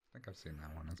I've seen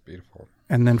that one. It's beautiful.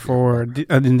 And then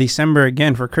in December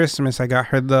again for Christmas, I got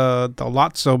her the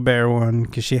Lotso Bear one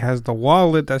because she has the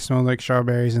wallet that smells like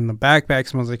strawberries and the backpack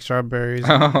smells like strawberries.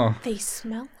 Oh. They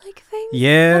smell like things?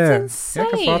 Yeah. That's Yeah, insane.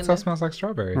 because Lotso smells like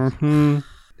strawberries. Mm-hmm.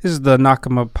 This is the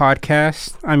Nakama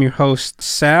Podcast. I'm your host,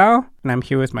 Sal, and I'm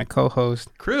here with my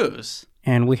co-host, Cruz.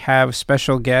 And we have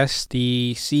special guest,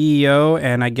 the CEO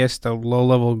and I guess the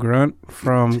low-level grunt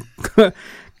from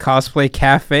Cosplay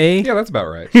Cafe, Yeah, that's about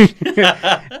right.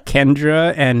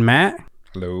 Kendra and Matt.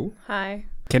 Hello. Hi.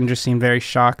 Kendra seemed very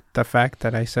shocked the fact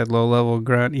that I said low-level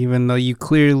grunt, even though you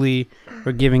clearly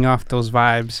were giving off those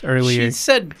vibes earlier. She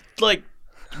said, like,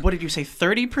 what did you say,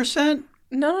 30%?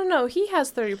 No. He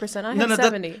has 30%. I have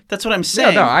 70. That's what I'm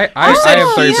saying. No, I have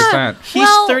 30%. yeah. He's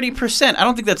Well, 30%. I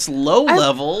don't think that's low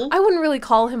level. I wouldn't really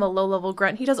call him a low-level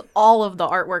grunt. He does all of the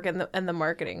artwork and the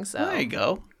marketing, so. There you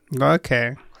go.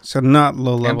 Okay, so not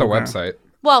low-level And the grunt. website.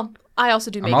 Well, I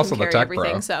also do make also him the carry tech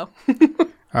everything, bro. so.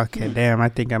 Okay, damn, I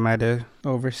think I might have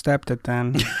overstepped it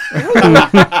then.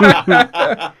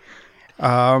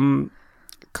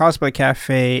 Cosplay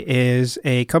Cafe is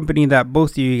a company that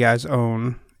both of you guys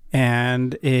own,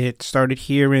 and it started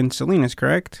here in Salinas,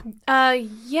 correct?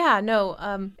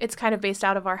 It's kind of based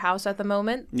out of our house at the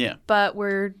moment, Yeah. but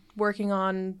we're working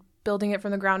on building it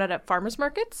from the ground up at farmers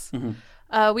markets. Mm-hmm.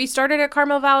 We started at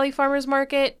Carmel Valley Farmers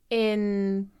Market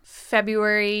in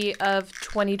February of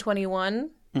 2021.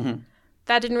 Mm-hmm.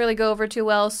 That didn't really go over too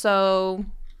well, so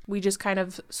we just kind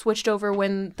of switched over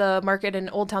when the market in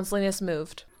Old Town Salinas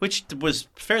moved. Which was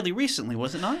fairly recently,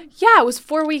 was it not? Yeah, it was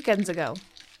 4 weekends ago.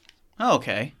 Oh,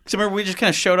 okay. Because remember, we just kind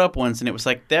of showed up once and it was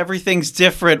like, everything's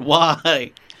different.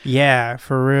 Why? Yeah,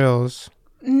 for reals.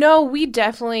 No, we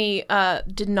definitely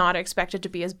did not expect it to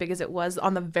be as big as it was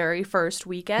on the very first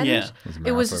weekend. Yeah.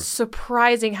 It was massive.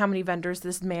 surprising how many vendors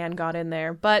this man got in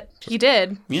there, but he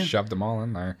did. Yeah. Shoved them all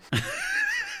in there.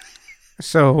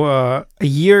 So a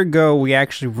year ago, we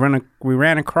actually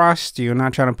ran across you.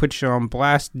 Not trying to put you on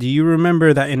blast. Do you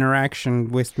remember that interaction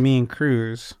with me and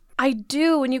Cruz? I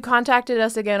do. When you contacted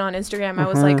us again on Instagram, I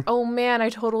was like, oh man, I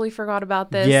totally forgot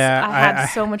about this. Yeah, I had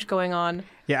so much going on.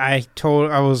 Yeah, I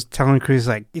was telling Chris,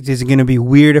 like, is it going to be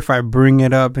weird if I bring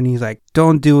it up? And he's like,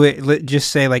 don't do it. Just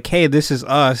say, like, hey, this is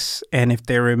us. And if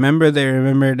they remember, they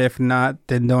remembered. If not,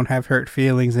 then don't have hurt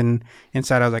feelings. And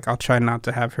inside, I was like, I'll try not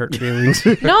to have hurt feelings.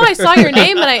 No, I saw your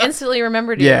name and I instantly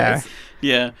remembered you. Yeah.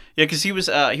 Yeah. Yeah, because he was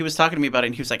talking to me about it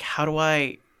and he was like,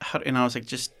 and I was like,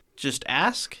 just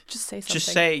ask. Just say something. Just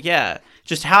say, yeah.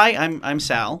 Just, hi, I'm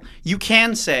Sal. You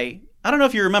can say, I don't know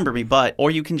if you remember me, or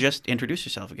you can just introduce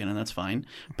yourself again, and that's fine.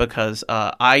 Because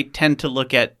I tend to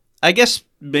look at, I guess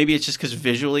maybe it's just because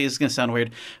visually, it's going to sound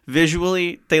weird.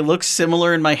 Visually, they look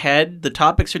similar in my head. The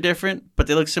topics are different, but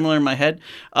they look similar in my head.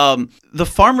 The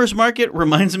farmer's market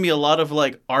reminds me a lot of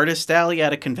like Artist Alley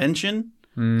at a convention.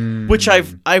 Which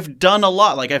I've done a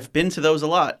lot. Like I've been to those a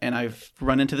lot, and I've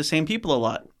run into the same people a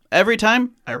lot. Every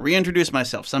time, I reintroduce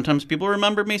myself. Sometimes people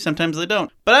remember me, sometimes they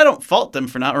don't. But I don't fault them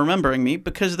for not remembering me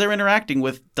because they're interacting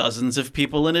with dozens of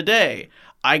people in a day.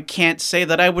 I can't say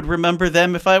that I would remember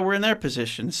them if I were in their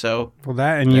position, so... Well,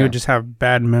 that and you just have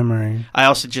bad memory. I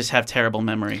also just have terrible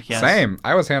memory, yes. Same.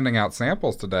 I was handing out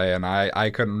samples today, and I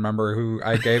couldn't remember who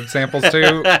I gave samples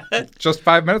to just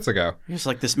 5 minutes ago. It was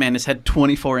like this man has had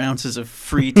 24 ounces of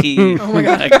free tea. Oh my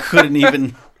God. I couldn't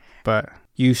even... But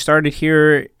you started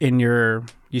here in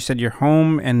you said your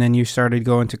home, and then you started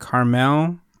going to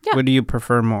Carmel. Yeah. What do you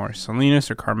prefer more,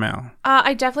 Salinas or Carmel?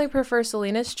 I definitely prefer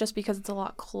Salinas just because it's a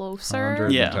lot closer.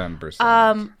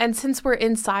 110%. And since we're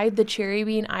inside the Cherry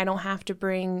Bean, I don't have to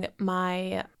bring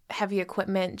my heavy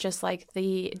equipment, just like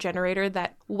the generator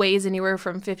that weighs anywhere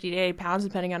from 50 to 80 pounds,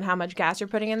 depending on how much gas you're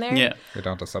putting in there. Yeah. We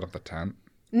don't have to set up the tent.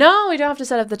 No, we don't have to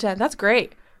set up the tent. That's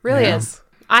great. Really is.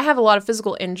 I have a lot of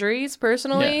physical injuries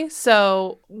personally. Yeah.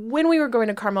 So when we were going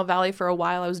to Carmel Valley for a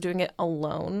while, I was doing it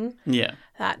alone. Yeah.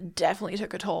 That definitely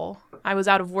took a toll. I was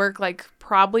out of work like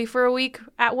probably for a week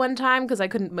at one time because I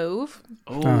couldn't move.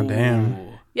 Oh,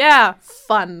 damn. Yeah,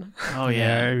 fun. Oh,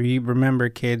 yeah. You remember,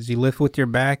 kids, you lift with your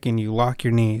back and you lock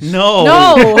your knees. No.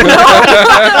 No. No,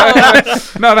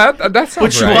 that sounds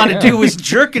What you right. want to do is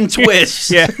jerk and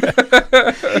twist. Yeah.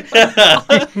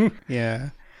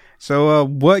 Yeah. So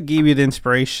what gave you the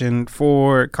inspiration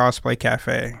for Cosplay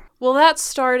Cafe? Well, that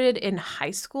started in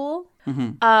high school.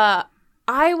 Mm-hmm.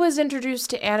 I was introduced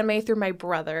to anime through my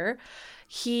brother.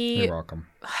 You're welcome.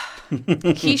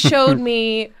 He showed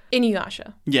me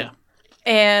Inuyasha. Yeah.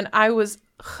 And I was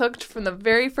hooked from the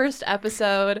very first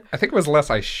episode. I think it was less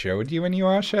I showed you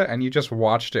Inuyasha, and you just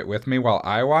watched it with me while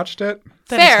I watched it.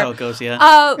 That is Fair. how it goes, yeah.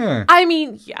 I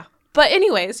mean, yeah. But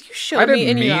anyways, you showed me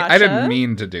Inuyasha. I didn't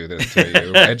mean to do this to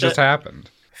you. It just happened.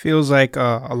 Feels like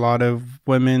a lot of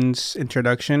women's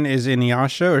introduction is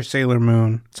Inuyasha or Sailor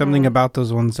Moon. Something about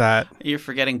those ones that You're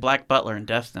forgetting Black Butler and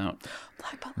Death Note.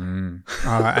 Black Butler.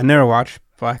 I never watched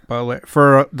Black Butler.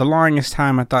 For the longest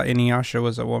time, I thought Inuyasha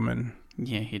was a woman.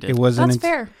 Yeah, he did. It wasn't. That's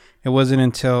fair. It wasn't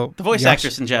until The voice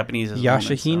actress in Japanese is a woman,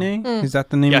 so- Yashahime. Is that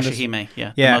the name of the Yashahime,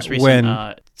 yeah. Yeah, The most recent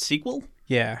when- sequel?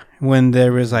 Yeah, when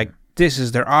there was like, this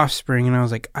is their offspring, and I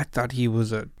was like, I thought he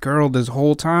was a girl this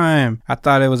whole time. I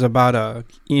thought it was about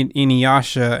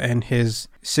Inuyasha and his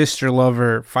sister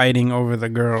lover fighting over the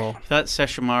girl. I thought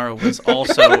Sesshomaru was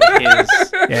also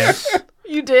his... Yes,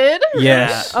 You did?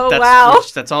 yes. Oh, that's, wow.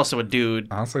 That's also a dude.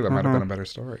 Honestly, that might have been a better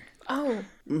story. Oh,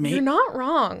 May- you're not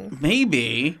wrong.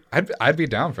 Maybe. I'd be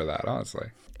down for that, honestly.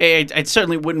 It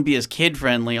certainly wouldn't be as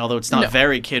kid-friendly, although it's not No.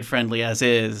 very kid-friendly as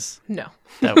is. No.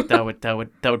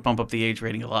 That would bump up the age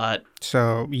rating a lot.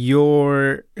 So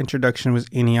your introduction was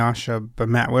Inuyasha, but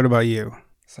Matt, what about you?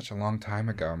 Such a long time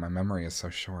ago. My memory is so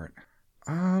short.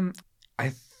 I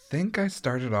think I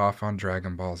started off on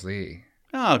Dragon Ball Z.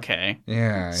 Okay.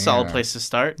 Yeah. Solid yeah. place to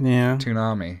start. Yeah,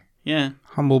 Toonami. Yeah.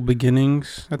 humble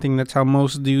beginnings. I think that's how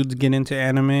most dudes get into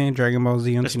anime. Dragon Ball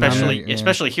Z and Toonami. Yeah.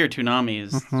 Especially here, Toonami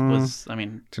was, I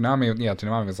mean,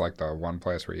 Toonami was like the one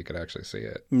place where you could actually see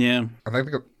it. yeah. I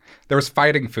think there was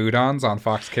Fighting Foodons on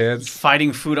Fox Kids.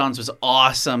 Fighting Foodons was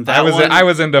awesome. That I was one, I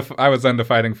was into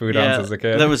Fighting Foodons as a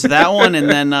kid. There was that one, and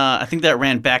then I think that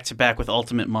ran back to back with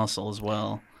Ultimate Muscle as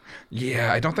well.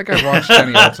 Yeah, I don't think I watched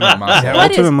any Ultimate Muscle. Yeah,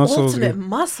 What is Ultimate Muscle is Ultimate good.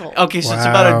 Muscle? Okay, so it's Wow.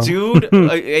 about a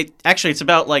dude. Actually, it's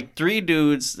about like three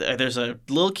dudes. There's a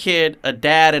little kid, a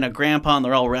dad, and a grandpa, and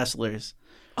they're all wrestlers.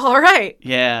 All right.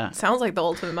 Yeah. Sounds like the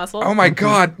Ultimate Muscle. Oh my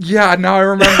god! Yeah, now I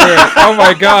remember it. Oh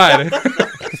my god!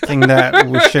 The thing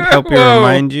that should help you Whoa.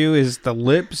 remind you is the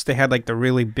lips. They had like the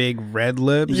really big red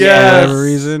lips Yes. for whatever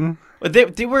reason. But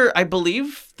they were, I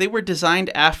believe, they were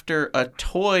designed after a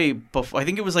toy. Before I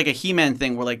think it was like a He-Man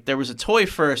thing, where like there was a toy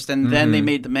first, and then they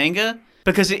made the manga.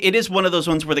 Because it is one of those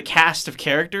ones where the cast of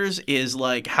characters is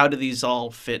like, how do these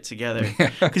all fit together?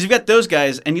 Because you've got those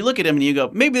guys, and you look at them and you go,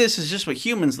 maybe this is just what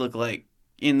humans look like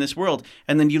in this world.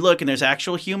 And then you look, and there's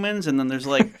actual humans, and then there's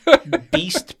like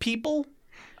beast people.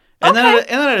 And then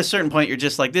at a certain point, you're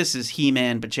just like, this is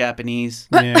He-Man, but Japanese.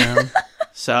 Yeah.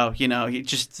 So, you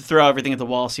just throw everything at the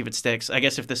wall, see if it sticks. I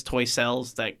guess if this toy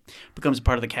sells, that becomes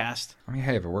part of the cast. I mean,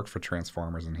 hey, if it worked for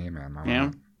Transformers and He-Man, why Yeah.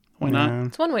 not? Why not? Yeah.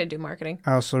 It's one way to do marketing.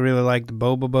 I also really liked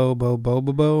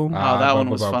Bobobo. Ah, that one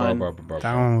was fun.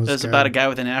 That one was It was good. about a guy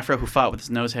with an afro who fought with his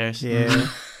nose hairs. Yeah.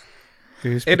 It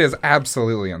was- It is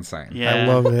absolutely insane. Yeah. I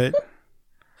love it.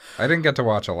 I didn't get to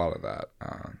watch a lot of that.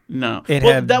 No. It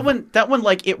Well, had- that one,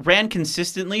 like, it ran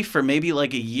consistently for maybe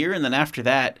like a year, and then after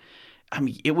that, I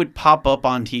mean, it would pop up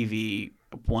on TV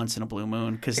once in a blue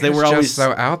moon because they It was were just always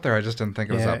so out there. I just didn't think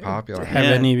it was Yeah. that popular. Have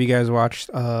Yeah. any of you guys watched,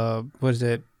 was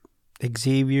it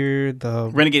Xavier?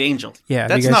 Renegade Angel. Yeah, have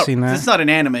that's you guys not seen that? that's not an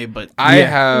anime, but I Yeah.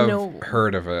 have No.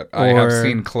 heard of it. I have Or-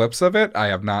 seen clips of it. I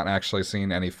have not actually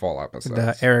seen any full episodes.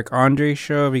 The Eric Andre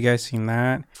show. Have you guys seen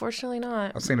that? Fortunately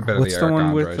not. I've seen a bit What's of the the Eric one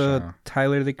Andre with show.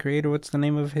 Tyler the Creator? What's the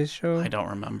name of his show? I don't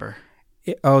remember.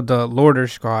 The Loiter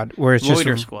Squad, where it's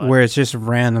Loiter just Squad. where it's just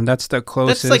random. That's the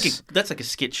closest. That's like a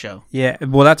skit show. Yeah,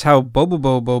 well, that's how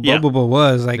Bobobo Yeah.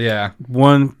 was. Like, Yeah.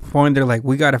 one point they're like,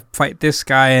 we gotta fight this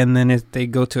guy, and then they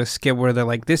go to a skit where they're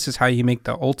like, this is how you make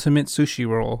the ultimate sushi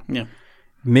roll. Yeah.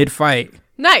 Mid-fight.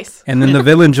 Nice. And then the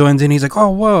villain joins in, he's like, oh,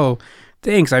 whoa,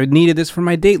 thanks, I needed this for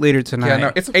my date later tonight. Yeah,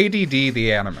 no, it's ADD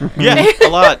the anime. Yeah, a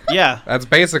lot. Yeah. It's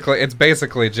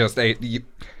basically just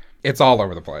it's all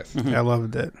over the place. I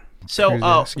loved it. So, Crazy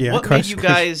ass. Yeah, what made you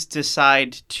guys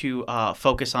decide to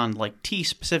focus on like tea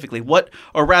specifically? What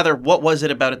was it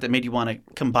about it that made you want to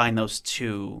combine those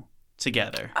two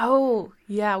together? Oh,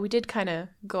 yeah, we did kind of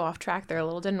go off track there a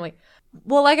little, didn't we?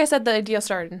 Well, like I said, the idea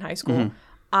started in high school.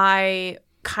 I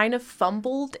kind of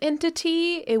fumbled into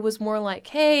tea. It was more like,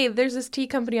 hey, there's this tea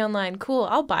company online. Cool,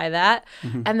 I'll buy that.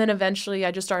 And then eventually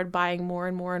I just started buying more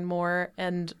and more and more.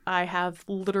 And I have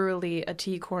literally a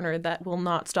tea corner that will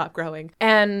not stop growing.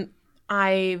 And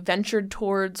I ventured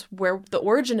towards where the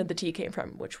origin of the tea came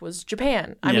from, which was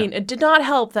Japan. I Yeah. mean, it did not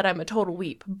help that I'm a total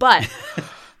weep, but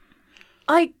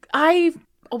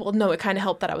it kind of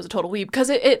helped that I was a total weeb because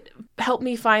it helped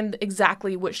me find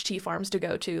exactly which tea farms to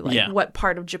go to, like Yeah. what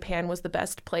part of Japan was the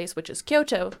best place, which is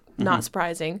Kyoto. Not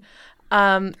surprising.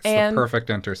 It's And the perfect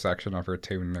intersection of her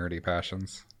two nerdy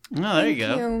passions. Oh, there you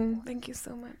go. Thank you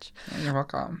so much. You're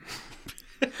welcome.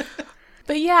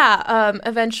 But yeah,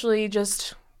 eventually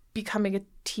just becoming a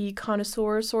tea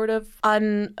connoisseur, sort of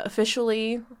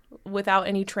unofficially, without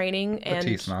any training. A And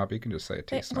T-snob. You can just say a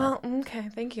T-snob. well, okay,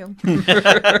 thank you.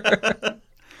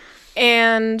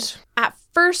 And at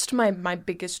first, my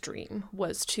biggest dream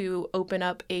was to open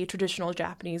up a traditional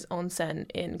Japanese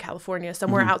onsen in California,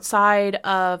 somewhere outside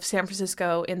of San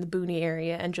Francisco in the Booney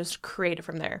area, and just create it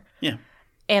from there. Yeah.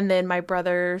 And then my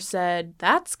brother said,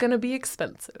 that's going to be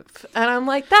expensive. And I'm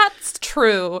like, that's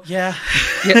true. Yeah.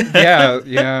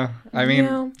 Yeah. I mean,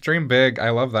 Yeah. dream big. I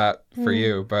love that for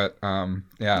you, but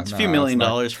yeah, It's a few $1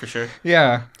 million for sure.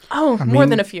 Yeah, Oh, more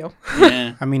than a few.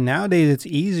 Yeah. I mean, nowadays it's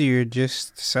easier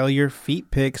just sell your feet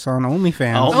pics on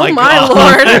OnlyFans. Oh, Oh, my God.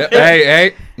 Lord.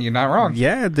 hey, you're not wrong.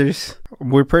 Yeah,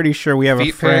 we're pretty sure we have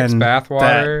Feet a friend pics,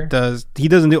 bathwater. he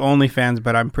doesn't do OnlyFans,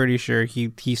 but I'm pretty sure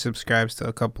he subscribes to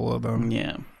a couple of them.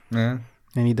 Yeah. Yeah.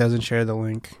 And he doesn't share the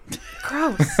link.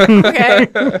 Gross. Okay.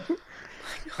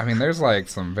 I mean, there's like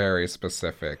some very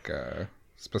specific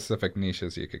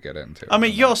niches you could get into. I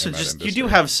mean, in you that- also in that just, you industry. do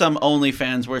have some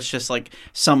OnlyFans where it's just like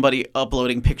somebody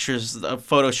uploading pictures of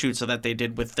photo shoots that they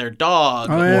did with their dog.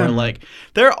 Oh, yeah. Or like,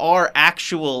 there are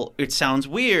actual, it sounds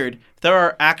weird, there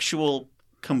are actual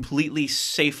completely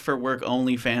safe for work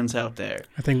OnlyFans out there.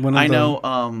 I think one of I the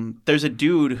know there's a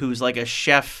dude who's like a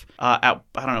chef at,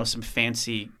 I don't know, some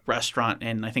fancy restaurant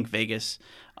in, I think, Vegas.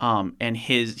 And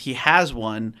he has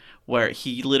one where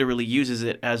he literally uses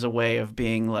it as a way of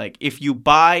being like, if you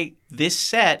buy this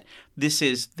set, this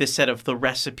is this set of the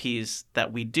recipes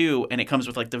that we do, and it comes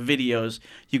with like the videos.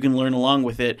 You can learn along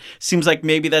with it. Seems like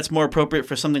maybe that's more appropriate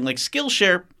for something like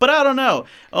Skillshare, but I don't know.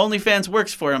 OnlyFans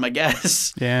works for him, I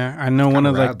guess. Yeah, I know one kinda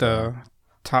of rad,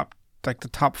 like the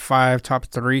top 5, top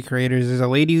 3 creators is a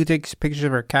lady who takes pictures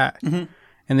of her cat. Mm-hmm.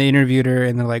 And they interviewed her,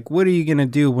 and they're like, "What are you gonna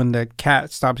do when the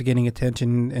cat stops getting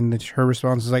attention?" And her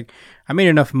response is like, "I made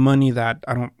enough money that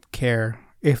I don't care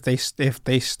if they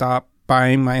stop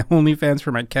buying my OnlyFans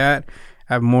for my cat.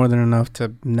 I have more than enough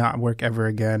to not work ever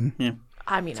again." Yeah.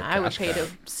 I mean, I would pay to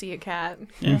see a cat.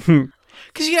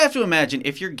 Because you have to imagine,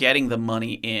 if you're getting the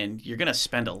money in, you're gonna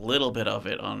spend a little bit of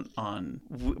it on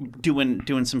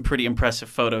doing some pretty impressive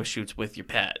photo shoots with your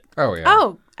pet. Oh yeah.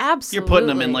 Oh, absolutely. You're putting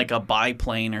them in like a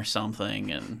biplane or something,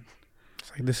 and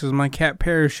It's like, this is my cat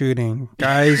parachuting,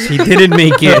 guys. He didn't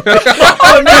make it.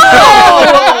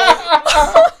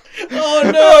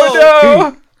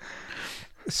 oh no!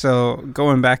 So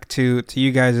going back to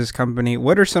you guys' company,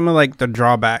 what are some of like the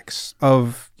drawbacks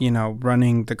of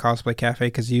running the cosplay cafe?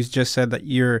 Because you just said that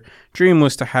your dream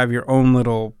was to have your own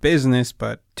little business,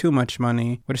 but too much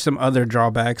money. What are some other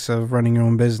drawbacks of running your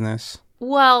own business?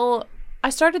 Well, I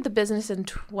started the business in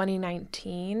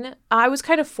 2019. I was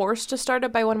kind of forced to start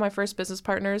it by one of my first business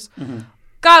partners.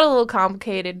 Got a little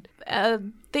complicated.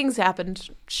 Things happened.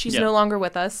 She's Yeah. no longer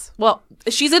with us. Well,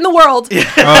 she's in the world.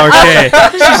 Oh, okay.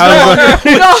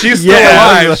 She's still Yeah,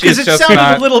 alive. Because She's it just sounded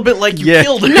not. a little bit like you Yeah.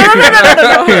 killed her.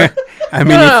 No. I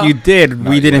mean, No. if you did,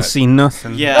 we didn't yet. see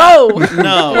nothing. Yeah. Oh,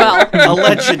 No. Well.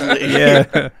 Allegedly.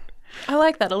 Yeah. I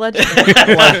like that,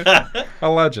 allegedly.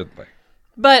 Allegedly.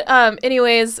 But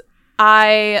anyways,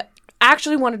 I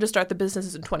actually wanted to start the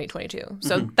business in 2022.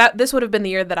 So that this would have been the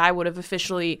year that I would have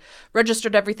officially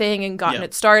registered everything and gotten Yeah.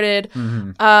 it started.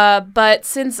 But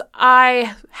since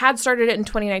I had started it in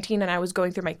 2019 and I was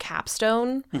going through my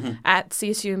capstone at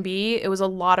CSUMB, it was a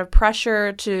lot of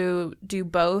pressure to do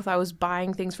both. I was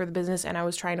buying things for the business and I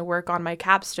was trying to work on my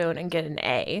capstone and get an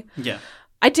A. Yeah.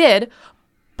 I did,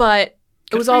 but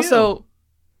it was for also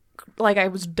like I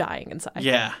was dying inside.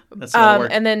 Yeah. That's a lot of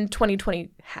work. And then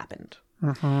 2020 happened.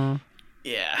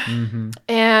 Yeah.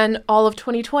 And all of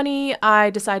 2020,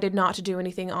 I decided not to do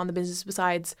anything on the business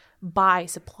besides buy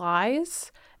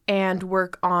supplies and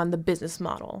work on the business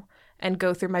model and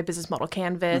go through my business model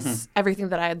canvas, everything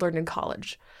that I had learned in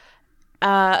college.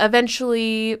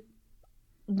 Eventually,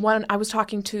 I was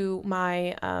talking to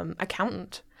my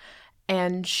accountant,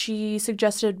 and she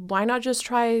suggested, why not just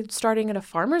try starting at a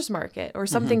farmer's market or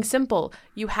something simple?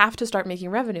 You have to start making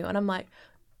revenue. And I'm like,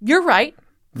 you're right.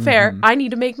 Fair. I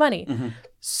need to make money.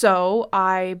 So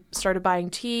I started buying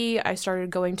tea. I started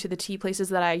going to the tea places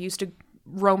that I used to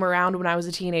roam around when I was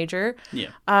a teenager. Yeah.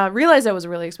 Realized that was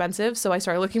really expensive. So I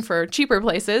started looking for cheaper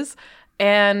places.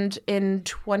 And in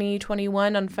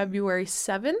 2021, on February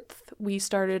 7th, we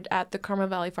started at the Carmel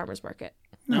Valley Farmers Market.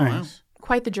 Nice.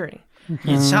 Quite the journey.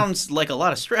 It sounds like a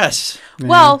lot of stress.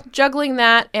 Well, juggling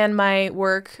that and my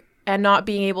work and not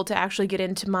being able to actually get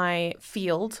into my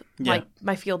field, Yeah. like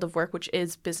my field of work, which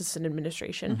is business and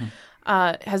administration,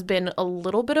 has been a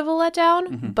little bit of a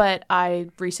letdown. But I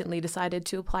recently decided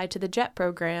to apply to the JET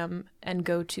program and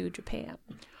go to Japan.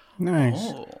 Nice.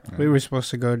 Oh. We were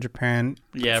supposed to go to Japan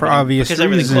Yeah. for everything- obvious because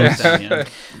everything reasons. closed down, yeah.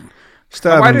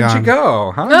 Still Why haven't didn't you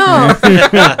gone. go?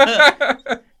 Huh?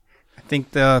 Oh,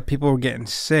 think the people were getting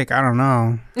sick. I don't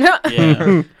know.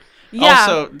 Yeah. Yeah.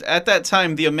 Also, at that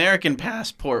time, the American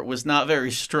passport was not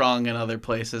very strong in other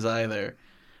places either.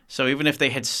 So even if they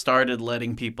had started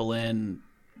letting people in,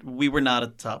 we were not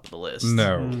at the top of the list.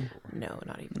 No. No,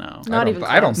 not even. No. Not even.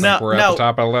 I don't close. think No, we're at no. the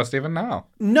top of the list even now.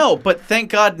 No, but thank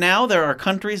God now there are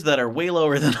countries that are way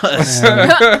lower than us.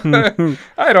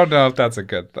 I don't know if that's a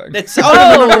good thing. It's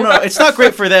no. It's not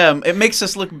great for them. It makes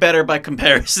us look better by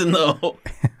comparison, though.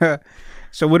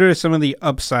 So what are some of the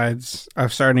upsides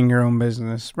of starting your own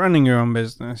business, running your own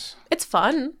business? It's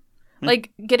fun.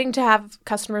 Like getting to have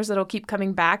customers that'll keep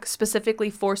coming back specifically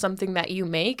for something that you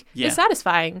make Yeah. is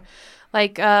satisfying.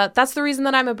 Like that's the reason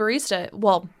that I'm a barista.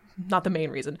 Well, not the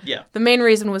main reason. Yeah. The main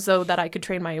reason was so that I could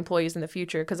train my employees in the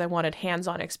future because I wanted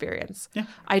hands-on experience. Yeah.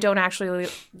 I don't actually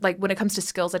like when it comes to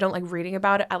skills, I don't like reading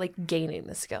about it. I like gaining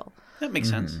the skill. That makes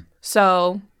sense.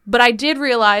 So, but I did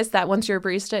realize that once you're a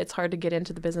barista, it's hard to get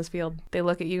into the business field. They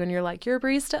look at you and you're like, "You're a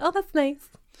barista? Oh, that's nice."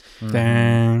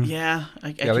 Dang. Yeah, I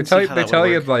Yeah, can they see tell you how they that would tell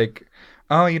you work. like,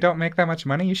 oh, you don't make that much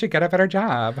money. You should get a better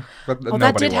job. But Well,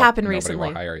 that did happen nobody recently.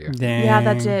 will hire you. Dang. Yeah,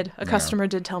 that did. A customer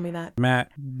did tell me that.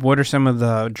 Matt, what are some of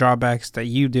the drawbacks that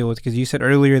you deal with? Because you said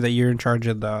earlier that you're in charge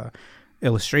of the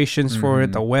illustrations for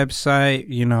it, the website.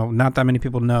 You know, not that many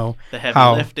people know The heavy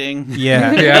how. lifting.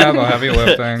 Yeah. Yeah, the heavy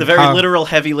lifting. The very How- literal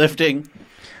heavy lifting.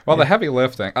 Well, the heavy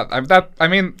lifting. I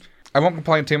mean, I won't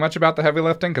complain too much about the heavy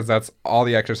lifting because that's all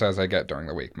the exercise I get during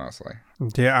the week mostly.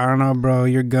 Yeah, I don't know, bro.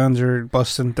 Your guns are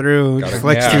busting through. You Gotta-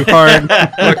 flex yeah. too hard.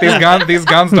 Look, these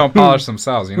guns don't polish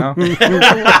themselves, you know.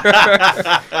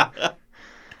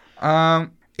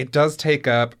 It does take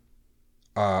up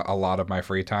a lot of my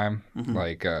free time,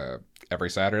 like every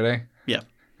Saturday. Yeah.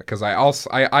 Because I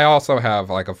also have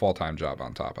like a full-time job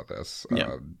on top of this,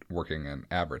 Yeah. working in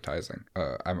advertising.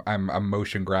 I'm a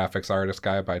motion graphics artist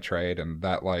guy by trade, and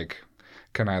that like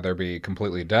can either be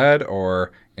completely dead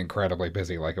or incredibly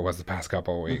busy, like it was the past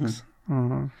couple of weeks.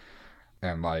 And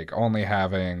like only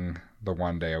having the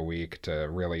one day a week to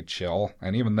really chill,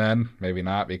 and even then, maybe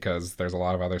not because there's a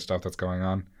lot of other stuff that's going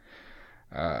on,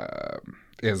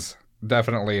 is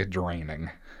definitely draining.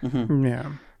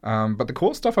 Yeah. But the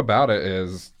cool stuff about it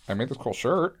is I made this cool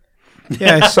shirt.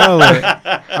 Yeah, I saw it.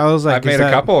 I was like,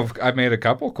 I've made a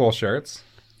couple cool shirts.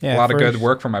 Yeah, A lot of good first-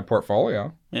 work for my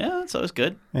portfolio. Yeah, that's always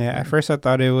good. Yeah, at first I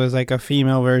thought it was like a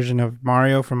female version of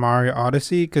Mario from Mario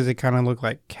Odyssey because it kind of looked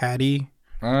like Caddy.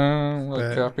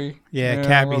 Like Cappy. Yeah, a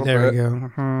Cappy. little There we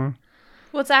bit. go.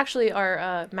 Well, it's actually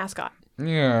our mascot.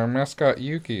 Yeah, our mascot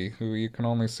Yuki, who you can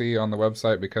only see on the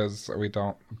website because we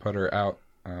don't put her out.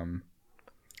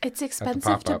 It's at the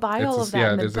expensive to pop-up. buy all of that yeah,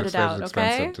 and then is put it out,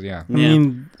 expensive okay? to- yeah. I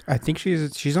mean, I think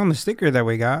she's on the sticker that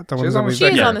we got. The ones She's that on the we She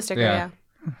is sticker. on the sticker, Yeah.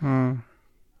 yeah.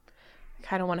 I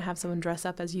kind of want to have someone dress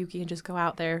up as Yuki and just go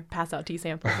out there, pass out tea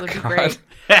samples. It would be great.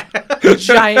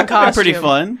 Giant costume. Pretty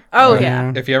fun. Oh,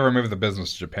 yeah. If you ever move the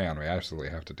business to Japan, we absolutely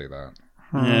have to do that.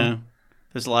 Yeah.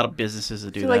 There's a lot of businesses that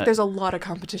I do feel that. like there's a lot of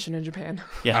competition in Japan.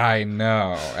 Yeah. I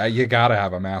know. You gotta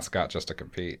have a mascot just to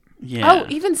compete. Yeah. Oh,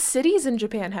 even cities in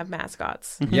Japan have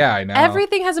mascots. Yeah, I know.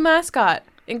 Everything has a mascot,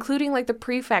 including like the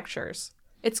prefectures.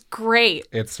 It's great.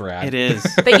 It's rad. It is.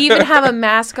 They even have a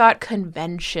mascot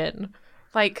convention.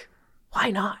 Like,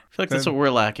 why not? I feel like that's what we're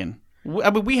lacking.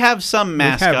 I mean, we have some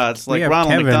mascots we like have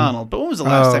Ronald Kevin. McDonald, but when was the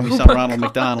last Oh. time you Oh saw my Ronald God.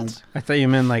 McDonald? I thought you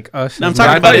meant like us. No, I'm as talking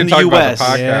I about thought in you the talked about U.S. the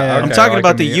podcast. Yeah. Okay, I'm talking like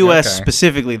about in the U.S. okay.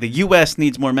 specifically. The U.S.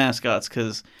 needs more mascots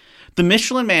because the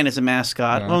Michelin Man is a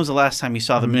mascot. Yeah. When was the last time you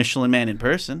saw the Michelin Man in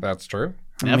person? That's true.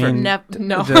 Never. mean,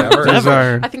 No. Those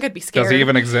are, I think I'd be scared. Does he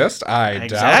even exist? I doubt it.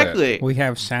 Exactly. we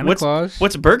have Santa What's Claus.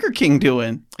 What's Burger King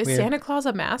doing? Is weird. Santa Claus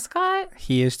a mascot?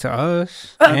 He is to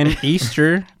us. And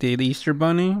Easter, the Easter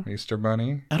Bunny. Easter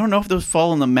Bunny. I don't know if those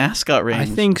fall in the mascot range.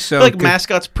 I think so. I feel like 'cause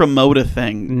mascots promote a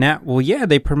thing. well, yeah,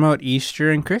 they promote Easter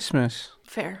and Christmas.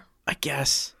 Fair. I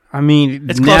guess I mean,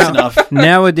 it's close enough.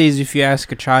 Nowadays, if you ask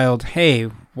a child, hey,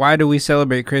 why do we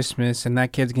celebrate Christmas? And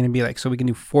that kid's going to be like, so we can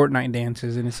do Fortnite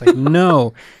dances. And it's like,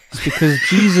 no, it's because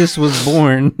Jesus was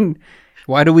born.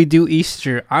 Why do we do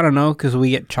Easter? I don't know, because we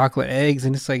get chocolate eggs.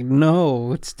 And it's like,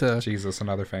 no, it's the, Jesus,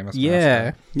 another famous yeah.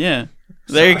 mascot. Yeah.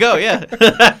 There you go. Yeah.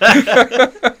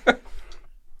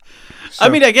 I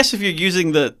mean, I guess if you're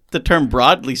using the term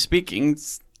broadly speaking,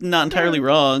 it's not entirely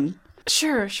wrong.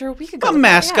 Sure. We could go. A with that,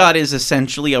 mascot is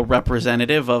essentially a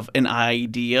representative of an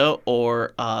idea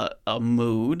or a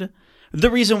mood. The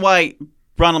reason why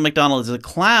Ronald McDonald is a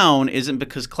clown isn't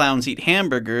because clowns eat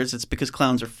hamburgers. It's because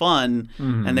clowns are fun,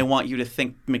 and they want you to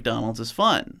think McDonald's is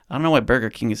fun. I don't know why Burger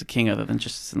King is a king other than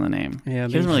just it's in the name. Yeah,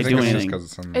 He doesn't they- really I think do it's just anything. 'cause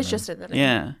it's in It's the- just in the name.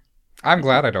 Yeah. I'm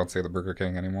glad I don't see the Burger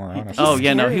King anymore, honestly. Oh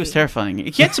yeah, no, scary. he was terrifying.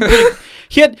 He had some pretty,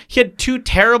 he had 2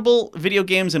 terrible video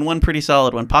games and 1 pretty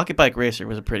solid one. Pocket Bike Racer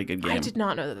was a pretty good game. I did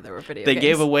not know that there were video They games.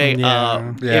 gave away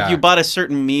Yeah. Yeah. if you bought a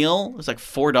certain meal, it was like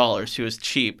 $4. It was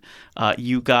cheap.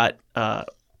 You got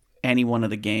any one of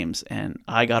the games, and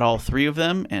I got all 3 of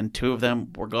them, and 2 of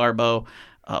them were Garbo.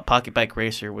 Pocket Bike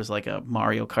Racer was like a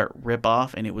Mario Kart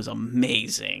ripoff, and it was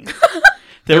amazing.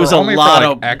 There was a only lot for,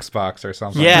 of Xbox or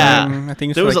something. Yeah. I think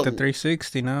it's There for was like a- the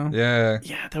 360 now. Yeah.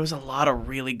 Yeah, there was a lot of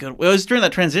really good. It was during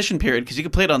that transition period because you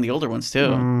could play it on the older ones too.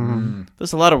 Mm.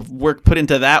 There's a lot of work put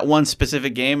into that one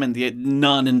specific game and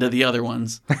none into the other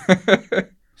ones.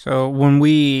 So when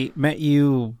we met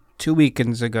you 2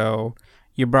 weekends ago,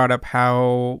 you brought up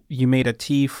how you made a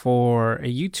tea for a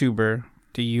YouTuber.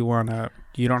 Do you wanna?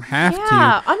 You don't have to.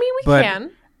 Yeah, I mean, we but-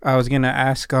 can. I was gonna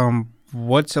ask,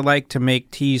 what's it like to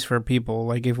make teas for people?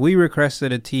 Like, if we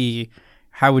requested a tea,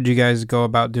 how would you guys go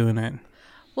about doing it?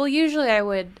 Well, usually I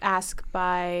would ask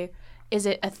is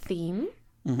it a theme?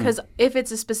 Because if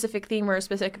it's a specific theme or a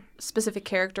specific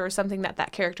character or something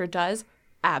that character does,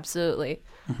 absolutely.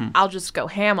 I'll just go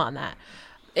ham on that.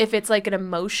 If it's like an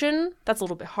emotion, that's a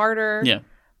little bit harder. Yeah.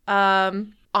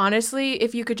 Honestly,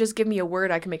 if you could just give me a word,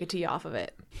 I can make a tea off of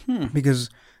it. Because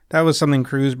that was something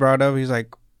Cruz brought up. He's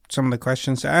like, some of the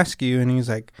questions to ask you, and he's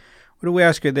like, what do we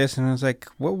ask you this? And I was like,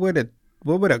 what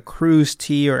would a Cruz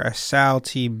tea or a Sal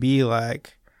tea be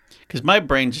like? Because my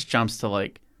brain just jumps to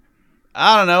like,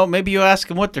 I don't know, maybe you ask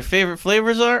them what their favorite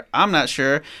flavors are? I'm not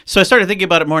sure. So I started thinking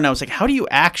about it more and I was like, how do you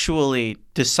actually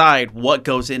decide what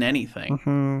goes in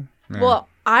anything? Well,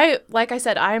 like I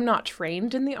said, I am not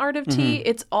trained in the art of tea.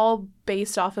 It's all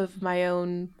based off of my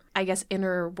own, I guess,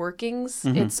 inner workings.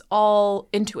 It's all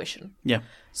intuition. Yeah.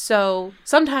 So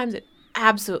sometimes it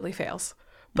absolutely fails,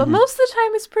 but most of the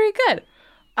time it's pretty good.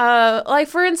 Like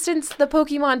for instance, the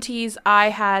Pokemon teas,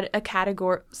 I had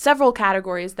several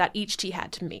categories that each tea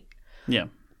had to meet. Yeah.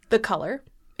 The color,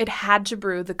 it had to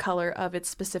brew the color of its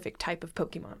specific type of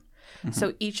Pokemon.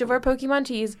 So each of our Pokemon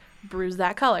teas brews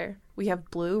that color. We have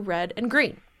blue, red, and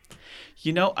green.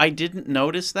 You know, I didn't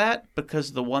notice that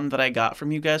because the one that I got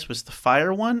from you guys was the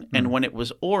fire one. And when it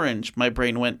was orange, my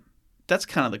brain went, that's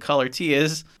kind of the color tea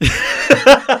is.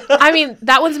 I mean,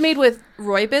 that one's made with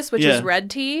rooibos, which Yeah. is red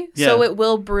tea, so Yeah. it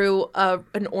will brew an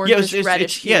Yeah, orangish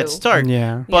reddish hue. it's dark.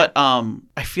 Yeah. But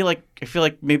I feel like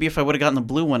maybe if I would have gotten the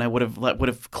blue one, I would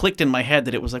have clicked in my head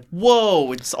that it was like,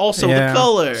 whoa, it's also Yeah. the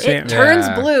color. Same. It turns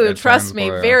Yeah, blue. it Trust turns me,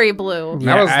 blue. very blue.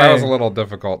 Yeah. That was a little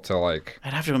difficult to like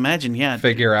I'd have to imagine, yeah,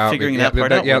 figuring that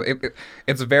part out. Yeah,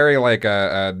 it's very like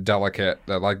a delicate.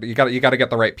 Like you got to get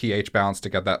the right pH balance to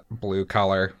get that blue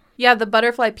color. Yeah, the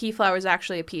butterfly pea flower is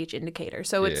actually a pH indicator,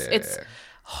 so it's Yeah.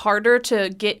 harder to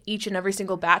get each and every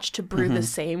single batch to brew the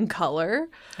same color.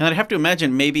 And I'd have to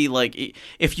imagine maybe like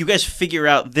if you guys figure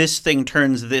out this thing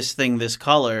turns this thing this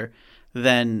color,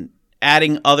 then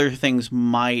adding other things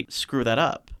might screw that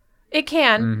up. It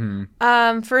can.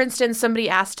 For instance, somebody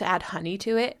asked to add honey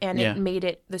to it, and Yeah. it made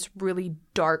it this really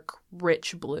dark,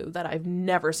 rich blue that I've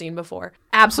never seen before.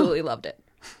 Absolutely loved it.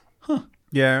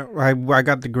 Yeah, I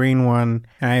got the green one,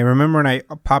 and I remember when I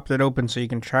popped it open so you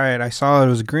can try it, I saw it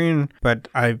was green, but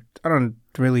I don't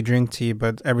really drink tea,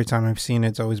 but every time I've seen it,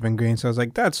 it's always been green, so I was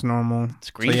like, that's normal.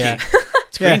 It's green So, yeah. tea.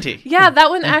 It's green tea. Yeah, that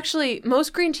one actually,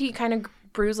 most green tea kind of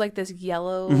brews like this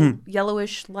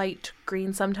yellowish light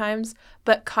green sometimes.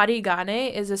 But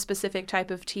Karigane is a specific type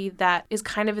of tea that is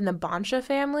kind of in the Bansha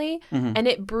family, and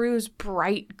it brews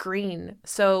bright green.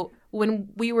 So when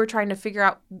we were trying to figure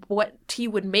out what tea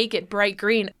would make it bright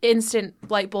green, instant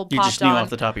light bulb You popped just knew on. off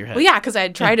the top of your head. Well, yeah, because I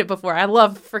had tried it before. I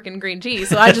love freaking green tea,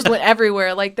 so I just went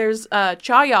everywhere. Like there's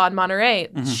Chaya in Monterey.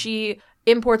 She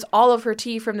imports all of her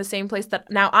tea from the same place that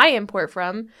now I import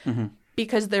from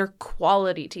because they're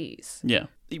quality teas. Yeah.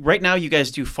 Right now, you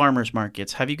guys do farmers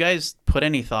markets. Have you guys put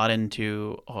any thought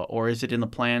into, or is it in the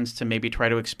plans to maybe try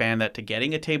to expand that to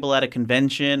getting a table at a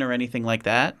convention or anything like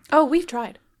that? Oh, we've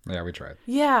tried. Yeah, we tried.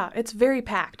 Yeah, it's very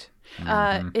packed.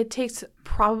 It takes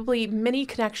probably many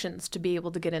connections to be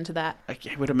able to get into that. I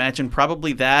would imagine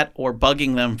probably that or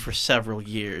bugging them for several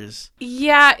years.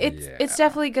 Yeah, it's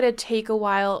definitely going to take a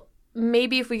while.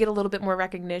 Maybe if we get a little bit more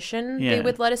recognition, Yeah. they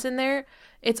would let us in there.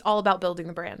 It's all about building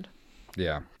the brand.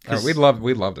 Yeah, we'd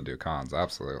love to do cons.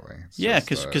 Absolutely. It's Yeah,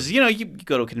 just, because you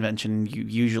go to a convention, you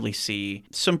usually see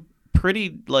some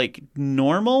pretty like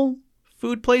normal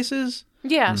food places.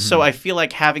 Yeah. So I feel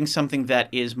like having something that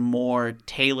is more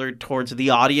tailored towards the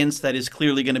audience that is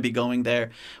clearly going to be going there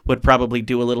would probably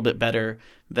do a little bit better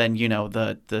than,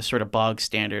 the sort of bog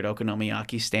standard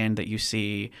okonomiyaki stand that you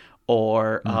see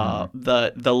or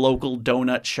the local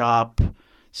donut shop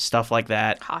stuff like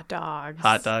that. Hot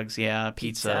dogs, Yeah,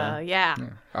 pizza. yeah.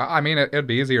 I mean, it'd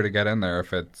be easier to get in there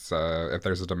if it's if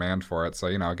there's a demand for it. So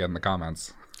get in the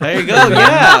comments. There you go.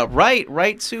 Yeah,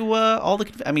 right to all the.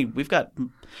 I mean, we've got.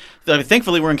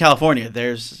 Thankfully, we're in California.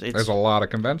 There's a lot of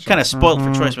conventions. Kind of spoiled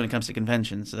for choice when it comes to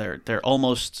conventions. They're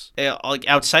almost like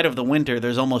outside of the winter.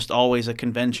 There's almost always a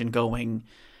convention going.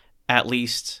 At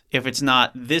least if it's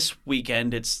not this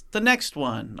weekend, it's the next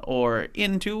one or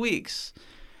in 2 weeks.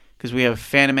 Because we have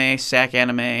Fanime, SAC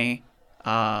Anime,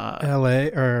 LA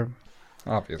or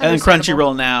obviously, and then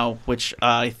Crunchyroll now, which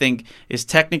I think is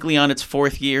technically on its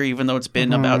 4th year, even though it's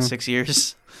been about 6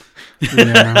 years.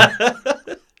 Yeah.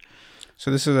 So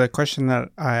this is a question that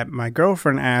my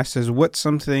girlfriend asked: is what's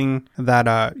something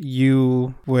that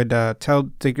you would tell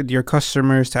your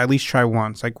customers to at least try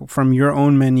once, like from your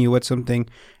own menu? What's something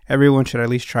everyone should at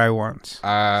least try once?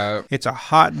 It's a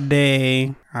hot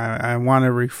day. I want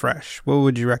to refresh. What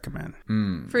would you recommend?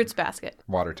 Fruits Basket.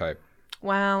 Water type.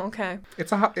 Wow, okay.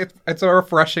 It's a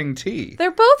refreshing tea.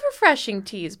 They're both refreshing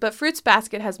teas, but Fruits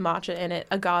Basket has matcha in it,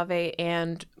 agave,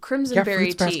 and crimson berry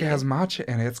Fruits tea. Basket has matcha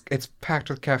in it. It's packed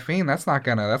with caffeine. That's not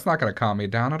gonna calm me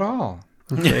down at all.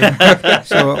 Okay.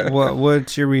 So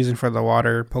what's your reason for the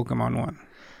water Pokemon one?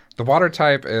 The water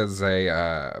type is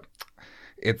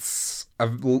it's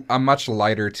a much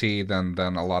lighter tea than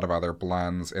a lot of other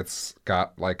blends. It's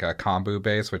got like a kombu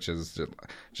base, which is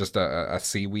just a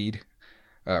seaweed.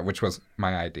 Which was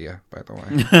my idea, by the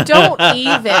way. Don't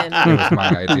even. It was my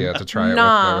idea to try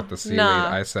it with the seaweed. Nah.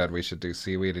 I said we should do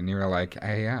seaweed, and you were like,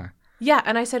 hey, yeah. Yeah,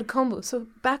 and I said kombu, so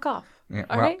back off. Yeah,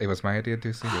 All well, right? it was my idea to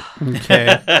do seaweed.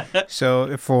 Okay.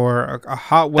 So for a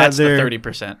hot weather, That's the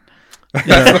 30%.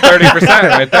 That's the 30%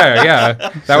 right there. Yeah,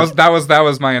 that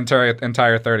was my entire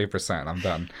 30%. I'm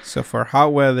done. So for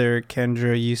hot weather,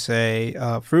 Kendra, you say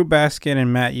Fruit Basket,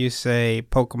 and Matt, you say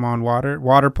Pokemon water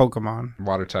Pokemon.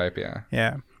 Water type, yeah.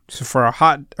 Yeah. So for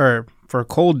a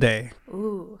cold day,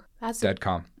 Ooh, that's Dead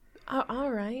calm.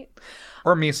 all right.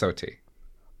 Or miso tea.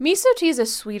 Miso tea is a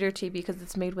sweeter tea because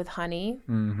it's made with honey.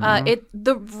 Mm-hmm.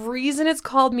 The reason it's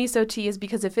called miso tea is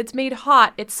because if it's made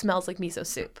hot, it smells like miso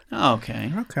soup.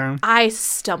 Okay. okay. I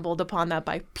stumbled upon that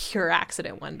by pure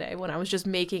accident one day when I was just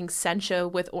making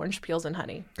sencha with orange peels and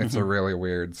honey. It's a really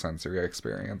weird sensory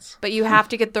experience. But you have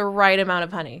to get the right amount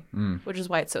of honey, which is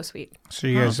why it's so sweet. So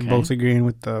you guys are both agreeing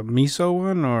with the miso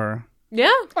one, or Yeah.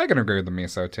 I can agree with the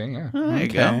miso tea, yeah. There you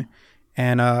go.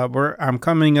 And I'm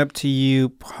coming up to you,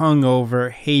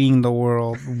 hungover, hating the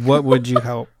world. What would you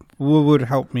help? What would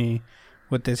help me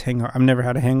with this hangover? I've never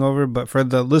had a hangover, but for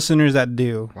the listeners that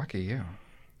do, Lucky you.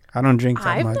 I don't drink that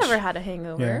I've much. never had a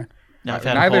hangover. Yeah. No, I've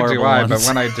had Neither do horrible I, ones. but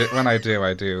when I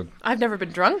do. I've never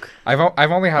been drunk. I've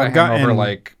only had I've a hangover gotten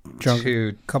like drunk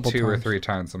two or times. 3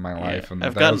 times in my life, and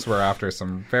I've those were after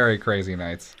some very crazy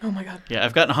nights. Oh my God. Yeah,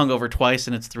 I've gotten hungover twice,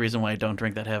 and it's the reason why I don't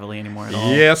drink that heavily anymore at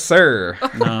all. Yes, sir.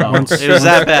 No, Once- it was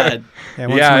that bad.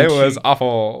 once Yeah, my it was cheek-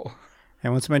 awful.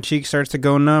 And once my cheek starts to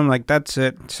go numb, like that's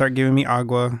it. Start giving me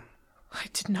agua. I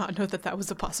did not know that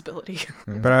was a possibility.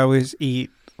 But I always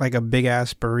eat like a big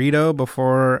ass burrito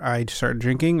before I start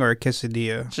drinking, or a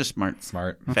quesadilla. It's just smart.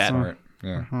 Smart. Fat. Smart.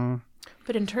 Yeah.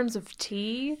 But in terms of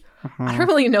tea, I don't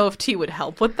really know if tea would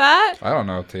help with that. I don't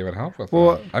know if tea would help with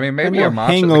Well, that. I mean, maybe I a know matcha,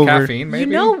 hangover- the caffeine, maybe.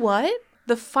 You know what?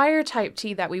 The fire type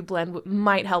tea that we blend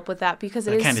might help with that because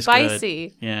it That is kind is spicy.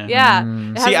 good. Yeah. Yeah.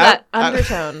 It has See, that I-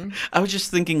 undertone. I was just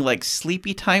thinking like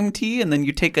sleepy time tea, and then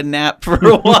you take a nap for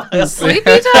a while. Sleepy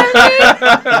time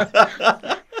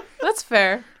tea? That's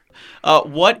fair.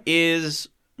 What is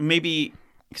maybe,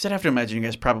 because I'd have to imagine you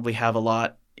guys probably have a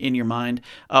lot in your mind.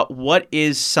 What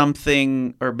is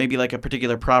something, or maybe like a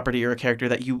particular property or a character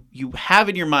that you have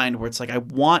in your mind where it's like, I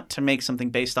want to make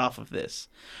something based off of this,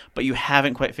 but you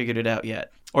haven't quite figured it out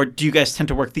yet? Or do you guys tend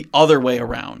to work the other way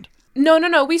around?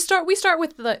 No. We start with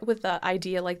the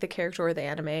idea, like the character or the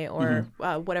anime or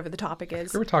whatever the topic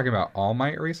is. We were talking about All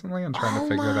Might recently and trying to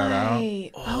figure that out.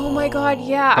 Oh my God!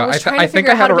 Yeah, But I was trying to think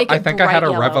figure out how to make it I think I had a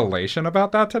bright yellow. revelation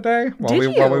about that today while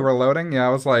Did while we you? were loading. Yeah, I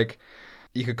was like,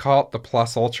 you could call it the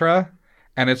Plus Ultra,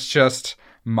 and it's just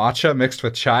matcha mixed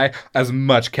with chai, as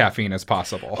much caffeine as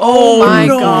possible. Oh my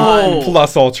God.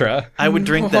 Plus Ultra. I would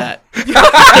drink that.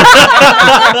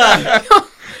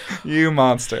 You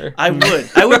monster. I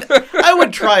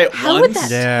would try it How once. would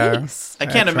that Yeah. taste? I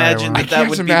can't I'd try imagine one. that I that can't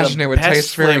would imagine be the it would best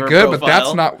taste very flavor good, but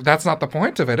profile. that's not the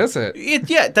point of it, is it?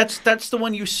 Yeah, that's the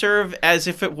one you serve as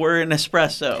if it were an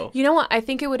espresso. You know what? I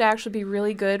think it would actually be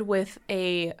really good with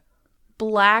a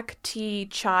black tea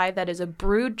chai that is a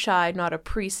brewed chai, not a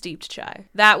pre-steeped chai.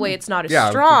 That way it's not as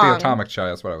Yeah, strong. the atomic chai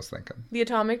is what I was thinking. The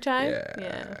atomic chai?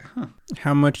 Yeah.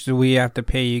 How much do we have to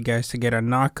pay you guys to get a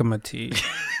Nakama tea?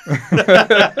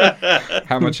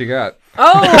 How much you got?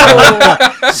 Oh!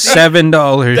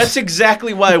 $7. That's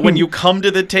exactly why when you come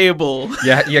to the table,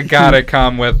 Yeah, you gotta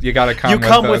come with you come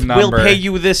with a we'll number. pay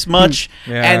you this much,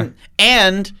 Yeah.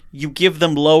 and you give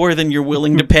them lower than you're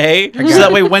willing to pay. So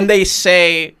that way, when they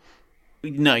say,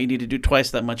 no, you need to do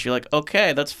twice that much, you're like,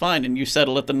 okay, that's fine, and you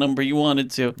settle at the number you wanted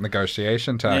to.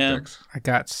 Negotiation tactics. I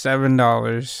got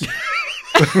 $7.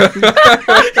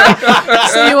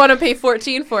 So you want to pay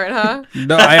 $14 for it, huh?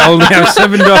 No, I only have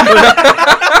 $7.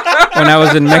 When I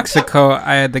was in Mexico,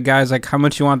 I had the guy's like, "How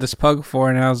much you want this pug for?"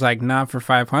 And I was like, "Not for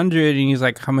 $500." And he's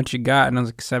like, "How much you got?" And I was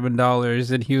like,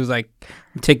 $7. And he was like,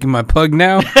 "I'm taking my pug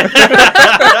now."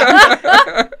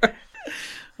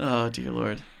 Oh, dear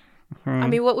Lord. I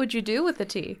mean, what would you do with the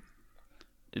tea?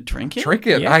 Drink it? Drink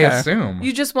it, Yeah. I assume.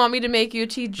 You just want me to make you a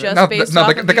tea just no, based no, off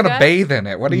they're of you gonna guys? bathe in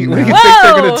it. What do you No. think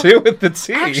they're gonna Whoa! do with the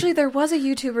tea? Actually, there was a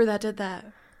YouTuber that did that.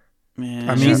 Man.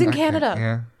 I mean- She's in Okay, Canada.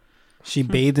 Yeah. She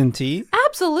bathed in tea.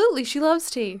 Absolutely, she loves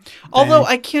tea. Although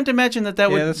I can't imagine that Yeah,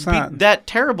 would that's be not- that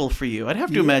terrible for you. I'd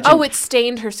have to imagine. Oh, it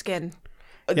stained her skin.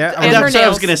 Yeah, And that's her what I was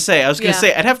nails. gonna say. I was gonna Yeah.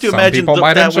 say I'd have to Some imagine people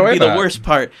might that would enjoy be the that. worst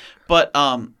part. But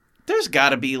there's got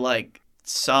to be like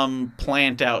some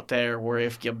plant out there where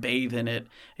if you bathe in it,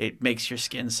 it makes your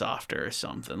skin softer or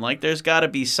something. Like there's got to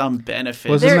be some benefit.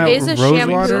 Wasn't There that is a rose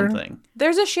shampoo. water? Something.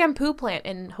 There's a shampoo plant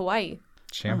in Hawaii.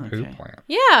 Shampoo okay. plant.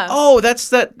 Yeah. Oh, that's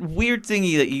that weird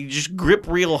thingy that you just grip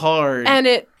real hard. And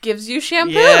it gives you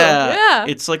shampoo. yeah, Yeah.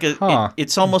 it's like a Huh.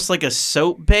 it's almost like a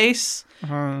soap base,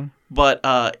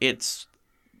 but it's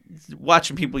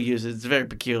watching people use it. It's very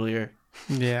peculiar.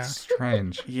 Yeah.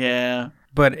 Strange. Yeah.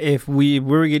 But if you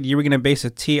were gonna base a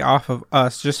tea off of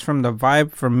us, just from the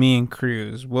vibe from me and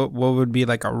Cruz, what would be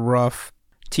like a rough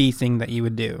tea thing that you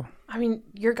would do? I mean,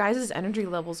 your guys' energy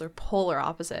levels are polar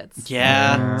opposites.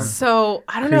 Yeah. So,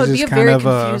 I don't Cruz know. It'd is be a kind very of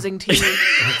a- confusing tea.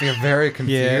 It'd be a very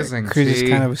confusing. Cruz is tea.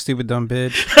 kind of a stupid dumb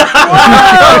bitch.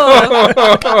 Whoa!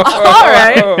 All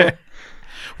right.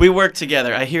 We work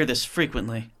together. I hear this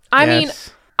frequently. I mean,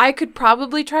 Yes. I could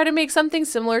probably try to make something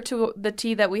similar to the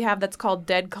tea that we have that's called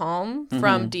Dead Calm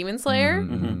from Demon Slayer.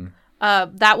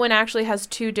 That one actually has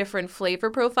 2 different flavor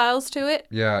profiles to it.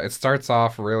 Yeah, it starts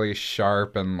off really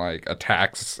sharp and like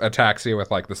attacks you with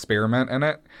like the spearmint in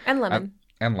it And lemon.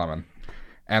 and lemon,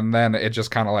 and then it just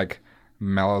kind of like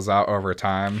mellows out over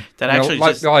time. That You know, actually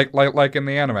like, just- like in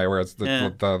the anime where it's Yeah.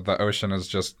 the ocean is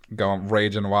just going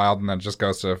raging wild and then just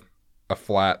goes to a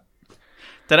flat.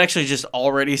 That actually just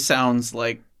already sounds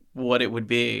like what it would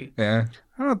be. Yeah.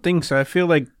 I don't think so. I feel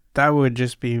like that would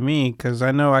just be me because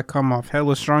I know I come off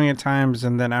hella strong at times,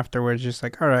 and then afterwards, just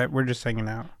like, all right, we're just hanging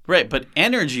out. Right, but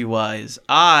energy-wise,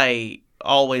 I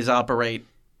always operate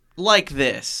like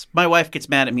this. My wife gets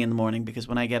mad at me in the morning because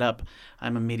when I get up,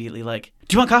 I'm immediately like,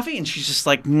 "Do you want coffee?" And she's just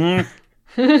like,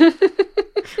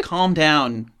 "Calm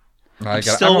down."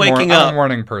 still waking I'm up. a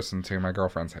morning person too. My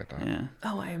girlfriends hate that. Yeah.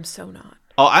 Oh, I am so not.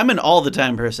 Oh, I'm an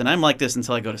all-the-time person. I'm like this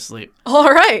until I go to sleep. All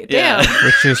right. Yeah. Damn.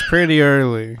 Which is pretty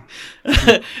early.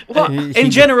 Well, He- in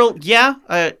general, yeah.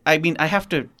 I mean, I have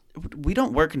to. We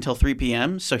don't work until 3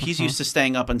 p.m., so he's used to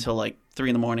staying up until like 3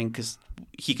 in the morning because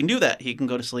he can do that. He can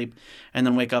go to sleep and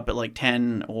then wake up at like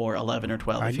 10 or 11 or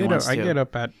 12 if he wants to. I get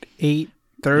up at 8:30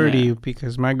 Yeah.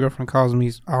 because my girlfriend calls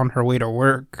me on her way to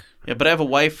work. Yeah, but I have a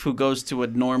wife who goes to a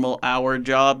normal hour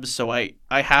job, so I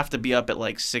have to be up at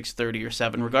like 6:30 or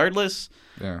 7 regardless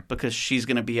Yeah. because she's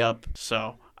going to be up.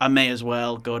 So I may as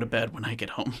well go to bed when I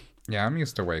get home. Yeah, I'm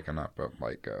used to waking up at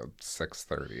like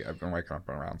 6:30. I've been waking up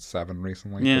around 7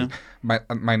 recently. Yeah. 'Cause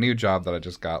my new job that I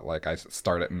just got, like I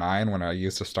start at 9 when I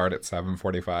used to start at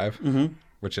 7:45,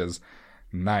 which is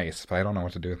nice, but I don't know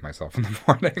what to do with myself in the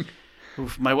morning.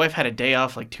 Oof, my wife had a day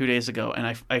off like 2 days ago,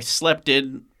 and I slept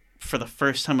in for the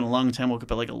first time in a long time. Woke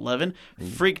up at like 11,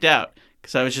 freaked out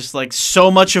because I was just like, so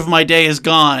much of my day is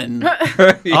gone.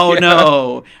 Oh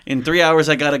no! In 3 hours,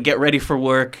 I gotta get ready for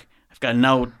work. I've got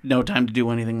no time to do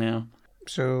anything now.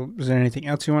 So, is there anything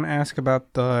else you want to ask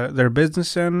about their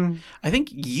business end? I think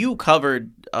you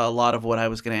covered a lot of what I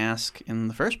was gonna ask in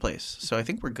the first place, so I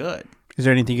think we're good. Is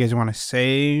there anything you guys want to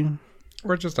say?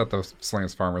 We're just at the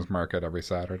Slings Farmers Market every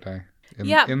Saturday.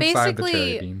 Yeah, inside the Cherry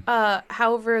basically, Bean.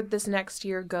 however this next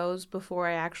year goes before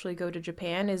I actually go to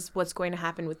Japan is what's going to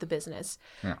happen with the business.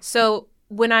 Yeah. So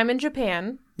when I'm in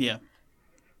Japan, Yeah.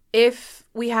 if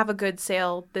we have a good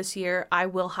sale this year, I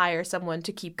will hire someone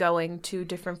to keep going to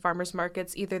different farmers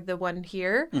markets, either the one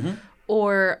here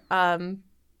or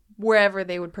wherever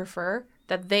they would prefer.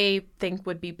 that they think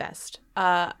would be best.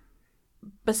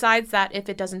 Besides that, if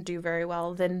it doesn't do very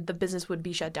well, then the business would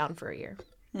be shut down for a year.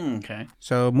 Okay.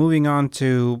 So moving on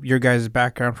to your guys'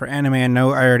 background for anime, I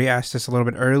know I already asked this a little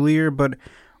bit earlier, but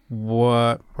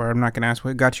I'm not going to ask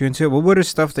what got you into it, but what is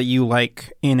stuff that you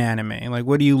like in anime? Like,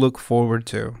 what do you look forward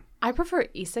to? I prefer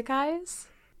isekais.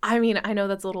 I mean, I know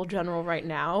that's a little general right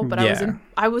now, but Yeah.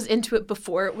 I was into it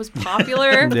before it was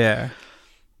popular. Yeah.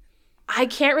 I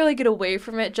can't really get away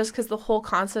from it just because the whole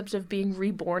concept of being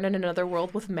reborn in another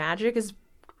world with magic is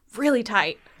really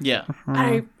tight. Yeah.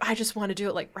 I just want to do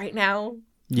it like right now.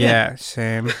 Yeah,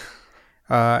 same.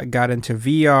 Got into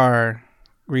VR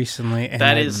recently, and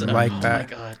That I is like oh that.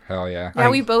 my god. Hell yeah. Yeah,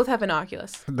 we both have an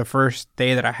Oculus. The first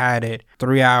day that I had it,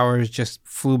 3 hours just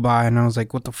flew by, and I was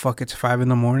like, what the fuck, it's 5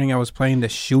 a.m. I was playing the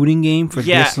shooting game for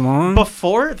this long?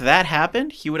 Before that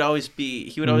happened, he would always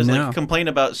No. like complain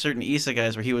about certain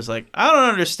isekais where he was like, I don't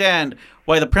understand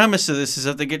why the premise of this is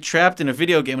that they get trapped in a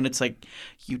video game, and it's like,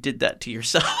 you did that to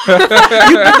yourself. You did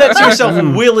that to yourself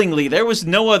willingly. There was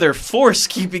no other force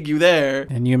keeping you there.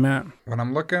 And you, Matt? When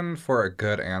I'm looking for a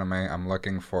good anime, I'm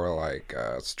looking for like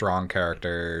strong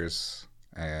characters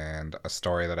and a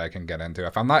story that I can get into.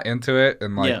 If I'm not into it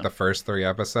in like Yeah. the first 3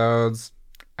 episodes,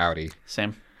 outie.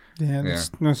 Same. Yeah,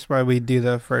 that's why we do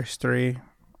the first 3.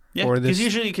 Yeah, Or because this-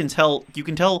 usually you can tell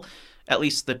at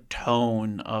least the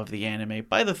tone of the anime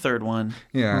by the third one.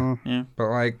 Yeah. Yeah. But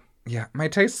like, yeah, my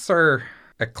tastes are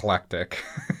eclectic.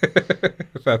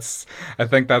 I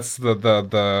think that's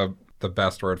the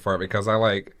best word for it, because I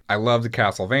love the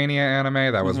Castlevania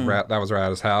anime. That was that was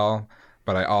rad as hell.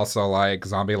 But I also like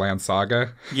Zombieland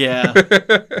Saga. Yeah.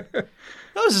 That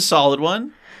was a solid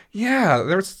one. Yeah,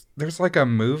 there's like a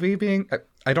movie being.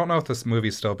 I don't know if this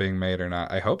movie's still being made or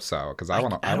not. I hope so, because I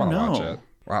want to don't watch know. it.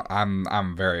 Well,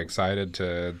 I'm very excited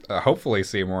to hopefully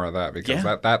see more of that, because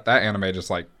Yeah. that anime just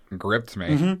like gripped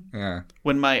me. Yeah.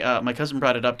 When my cousin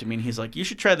brought it up to me, and he's like, "You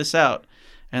should try this out,"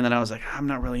 and then I was like, "I'm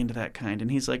not really into that kind," and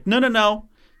he's like, "No,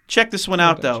 check this one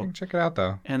out though." Check it out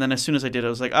though. And then as soon as I did, I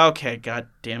was like, "Okay, god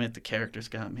damn it, the characters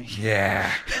got me."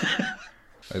 Yeah.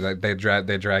 they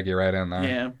drag you right in there.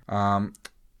 Yeah.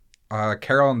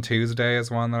 Carol and Tuesday is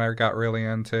one that I got really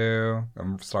into. I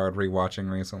started rewatching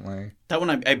recently. That one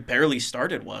I barely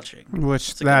started watching.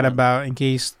 What's It's a that good one. about, in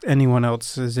case anyone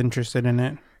else is interested in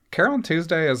it? Carol and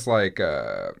Tuesday is like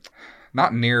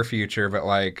not near future, but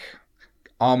like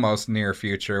almost near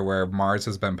future, where Mars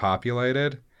has been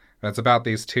populated. And it's about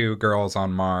these 2 girls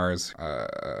on Mars.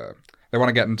 They want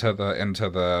to get into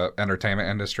the entertainment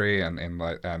industry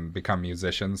and become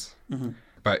musicians. Mm-hmm.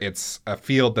 But it's a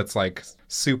field that's like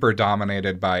super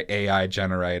dominated by AI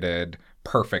generated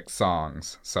perfect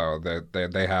songs. So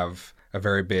they have a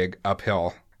very big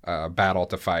uphill battle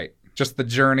to fight. Just the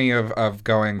journey of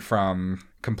going from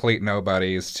complete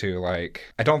nobodies to like,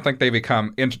 I don't think they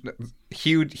become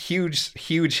huge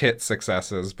hit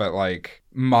successes, but like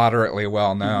moderately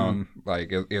well known,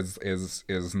 like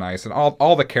is nice. And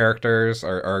all the characters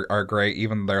are great.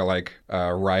 Even their like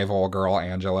rival girl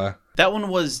Angela. That one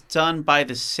was done by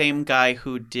the same guy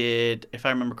who did, if I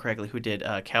remember correctly,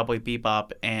 Cowboy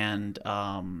Bebop and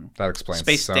That explains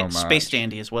Space so much. Space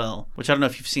Dandy as well, which I don't know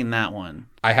if you've seen that one.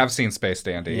 I have seen Space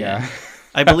Dandy. Yeah.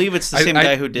 I believe it's the same I-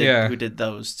 guy who did yeah. who did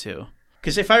those two.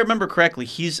 Because if I remember correctly,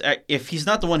 if he's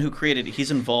not the one who created it,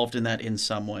 he's involved in that in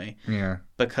some way. Yeah.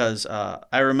 Because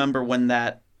I remember when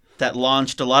that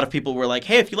launched, a lot of people were like,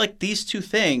 "Hey, if you like these 2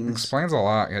 things." Explains a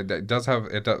lot. It does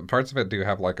parts of it do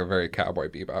have like a very Cowboy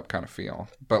Bebop kind of feel,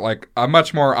 but like a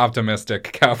much more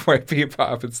optimistic Cowboy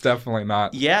Bebop. It's definitely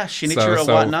not. Yeah, Shinichiro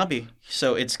So- Watanabe.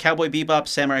 So it's Cowboy Bebop,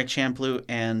 Samurai Champloo,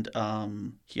 and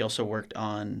he also worked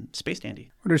on Space Dandy.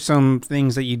 What are some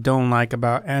things that you don't like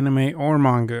about anime or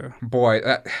manga? Boy,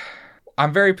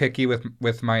 I'm very picky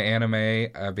with my anime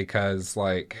because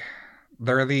like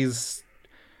there are these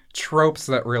tropes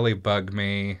that really bug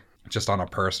me just on a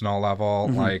personal level.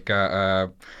 Like I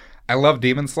love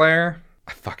Demon Slayer.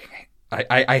 I fucking hate.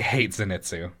 I hate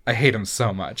Zenitsu. I hate him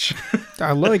so much.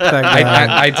 I like that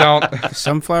guy. I don't.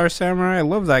 Sunflower Samurai, I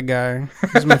love that guy.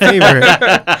 He's my favorite.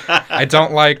 I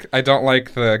don't like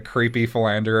the creepy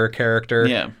philanderer character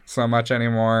Yeah. so much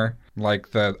anymore.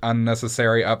 Like the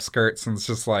unnecessary upskirts, and it's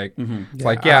just like, it's Yeah,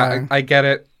 like, yeah, I get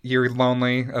it. You're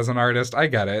lonely as an artist. I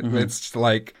get it. It's just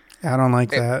like, I don't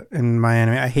like that in my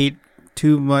anime. I hate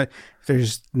too much. If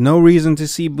there's no reason to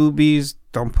see boobies,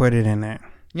 don't put it in it.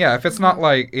 Yeah, if it's not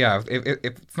like if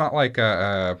it's not like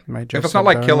Might if just it's not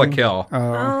like Kill la burn. Kill.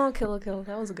 Oh, Kill la Kill.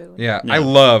 That was a good one. Yeah, I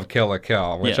love Kill la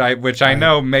Kill, which Yeah. I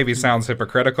know maybe sounds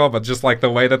hypocritical, but just like the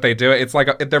way that they do it, it's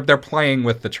like they're playing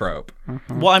with the trope.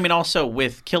 Well, I mean, also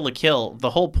with Kill la Kill,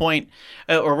 the whole point,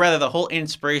 or rather, the whole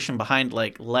inspiration behind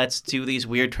like let's do these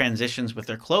weird transitions with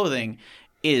their clothing,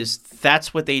 is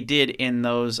that's what they did in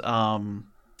those.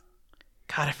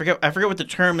 God, I forget what the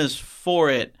term is for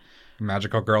it.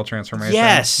 Magical girl transformation.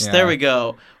 Yes, Yeah. there we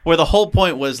go. Where the whole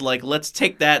point was like, let's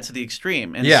take that to the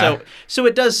extreme, and Yeah. so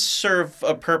it does serve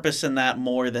a purpose in that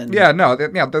more than Yeah, no,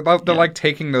 they're like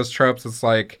taking those tropes. It's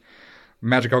like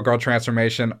magical girl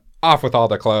transformation, off with all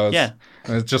the clothes. Yeah.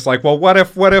 And it's just like, well, what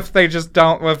if they just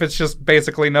don't? What if it's just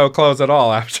basically no clothes at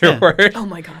all afterward? Oh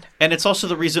my god. And it's also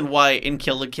the reason why in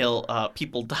Kill la Kill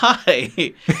people die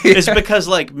is because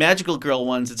like magical girl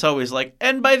ones, it's always like,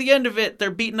 and by the end of it, they're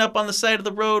beaten up on the side of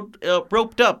the road,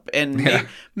 roped up, and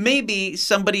maybe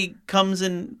somebody comes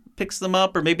and picks them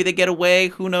up, or maybe they get away.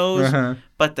 Who knows?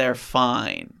 But they're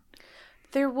fine.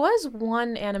 There was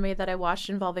one anime that I watched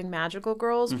involving magical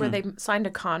girls where they signed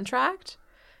a contract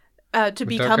to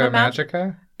become Madoka a magic.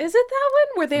 Magica? Is it that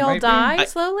one where they all Maybe. die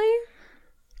slowly?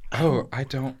 Oh, I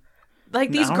don't.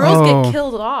 Like these No. girls Oh. get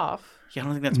killed off. Yeah, I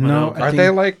don't think that's No, Madoka. I Are think- they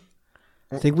like?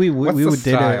 I think we What's we the did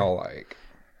style like?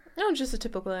 No, just a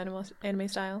typical anime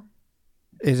style.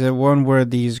 Is it one where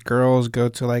these girls go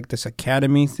to like this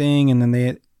academy thing and then they?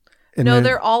 And No, then,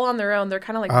 they're all on their own. They're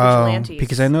kind of like oh, vigilantes.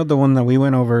 because I know the one that we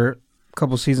went over a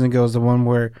couple seasons ago is the one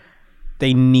where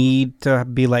they need to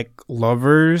be like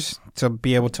lovers to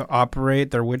be able to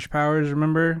operate their witch powers.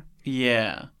 Remember?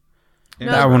 Yeah.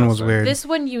 No, That one was weird. This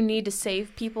one you need to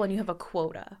save people and you have a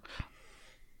quota.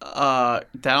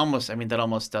 That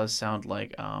almost does sound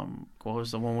like what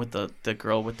was the one with the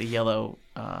girl with the yellow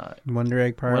Wonder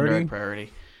Egg Priority. Wonder Egg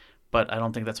Priority? But I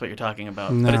don't think that's what you're talking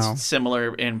about. No. But it's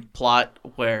similar in plot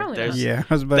where Probably there's not. Yeah,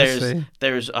 I was about to say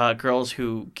there's girls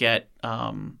who get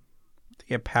they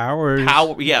get powers.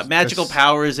 magical Just-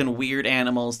 powers and weird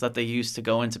animals that they use to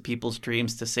go into people's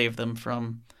dreams to save them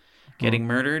from getting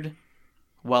murdered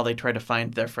while they try to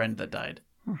find their friend that died.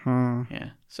 Mhm. Yeah.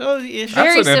 So ish. That's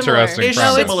Very an similar. interesting Ish No,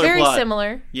 premise. it's similar very plot.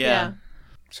 similar. Yeah.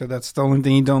 So that's the only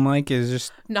thing you don't like is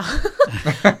just No.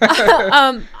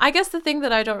 I guess the thing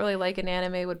that I don't really like in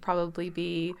anime would probably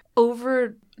be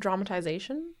over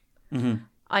dramatization. Mhm.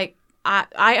 Like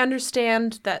I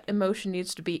understand that emotion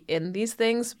needs to be in these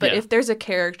things, but Yeah. if there's a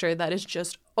character that is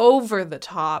just over the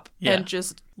top Yeah. and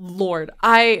just Lord,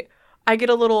 I get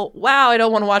a little wow, I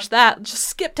don't want to watch that. Just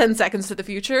skip 10 seconds to the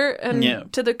future and Yeah.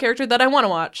 to the character that I want to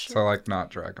watch. So like not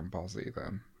Dragon Ball Z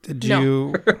then, did No.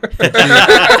 you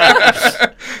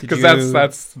because you-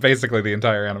 that's basically the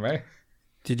entire anime.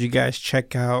 Did you guys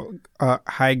check out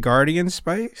High Guardian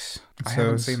Spice? I haven't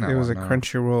it was, seen that It was one, a no.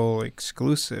 Crunchyroll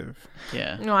exclusive.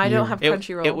 Yeah. No, I don't have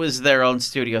Crunchyroll. It was their own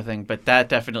studio thing, but that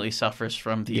definitely suffers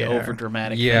from the Yeah. over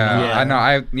dramatic. Yeah, I know.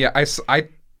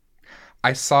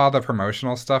 I saw the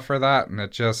promotional stuff for that, and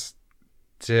it just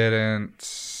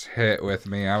didn't hit with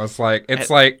me. I was like, it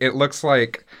looks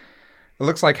like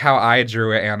how I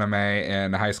drew an anime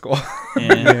in high school.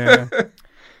 Yeah.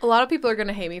 A lot of people are going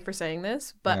to hate me for saying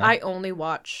this, but Yeah. I only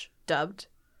watch dubbed.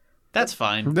 That's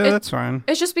fine. No, that's fine.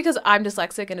 It's just because I'm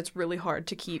dyslexic and it's really hard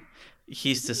to keep.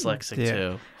 He's dyslexic Yeah.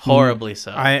 too, horribly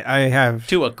so, I have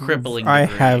to a crippling I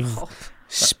degree. have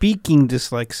speaking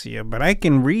dyslexia, but I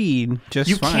can read just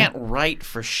You fine. can't write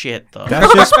for shit though.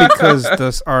 That's just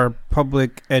because our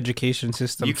public education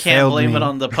system You can't failed blame me. it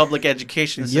on the public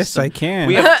education system. Yes, I can.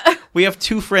 We have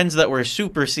two friends that were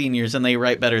super seniors, and they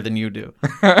write better than you do.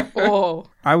 Oh.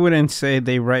 I wouldn't say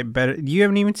they write better. You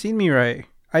haven't even seen me write.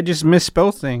 I just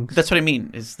misspell things. That's what I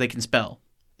mean. Is they can spell.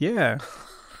 Yeah.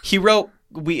 He wrote.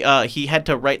 He had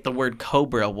to write the word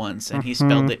cobra once, and he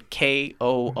spelled it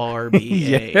Korba.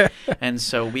 Yeah. And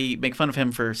so we make fun of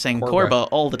him for saying Korba. Korba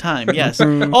all the time. Yes.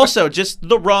 Also, just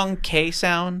the wrong K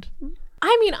sound.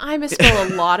 I mean, I misspell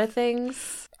a lot of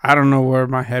things. I don't know where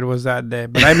my head was that day,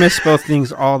 but I misspell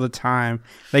things all the time.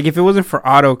 Like if it wasn't for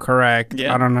autocorrect,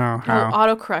 Yeah. I don't know how.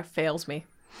 Well, autocorrect fails me.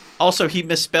 Also, he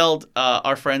misspelled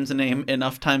our friend's name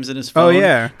enough times in his Oh, phone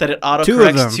yeah. that it Two of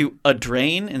autocorrects them. to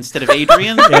Adrain instead of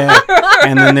Adrian. Yeah.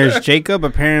 And then there's Jacob.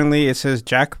 Apparently it says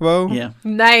Jacobo. Yeah.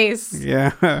 Nice.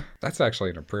 Yeah. That's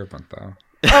actually an improvement, though.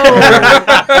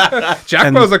 Oh,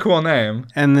 Jackbo's a cool name.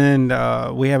 And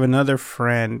then we have another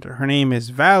friend. Her name is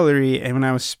Valerie. And when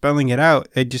I was spelling it out,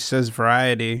 it just says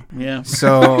variety. Yeah.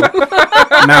 So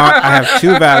now I have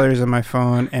two Valeries on my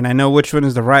phone, and I know which one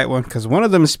is the right one because one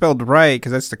of them is spelled right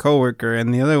because that's the coworker,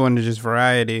 and the other one is just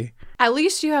variety. At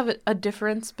least you have a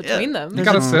difference between them. You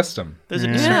got a system. There's a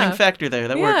discerning factor there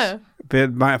that works.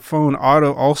 But my phone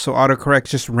autocorrects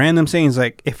just random sayings.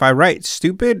 Like if I write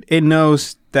stupid, it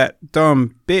knows that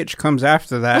dumb bitch comes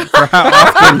after that for how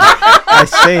often I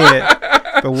say it.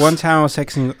 But one time I was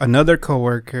texting another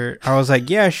coworker. I was like,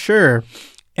 yeah, sure.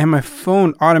 And my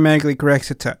phone automatically corrects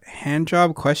it to hand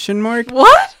job ?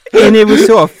 What? And it was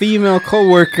to a female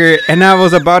coworker, and I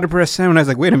was about to press send, and I was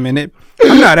like, "Wait a minute,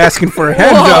 I'm not asking for a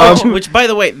hand job." Which, by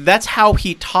the way, that's how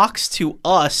he talks to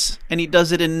us, and he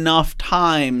does it enough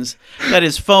times that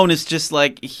his phone is just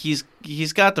like he's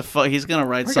got the he's gonna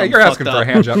write something. You're asking for a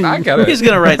hand job. I get it. He's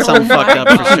gonna write something fucked up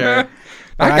for sure.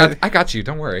 I got you.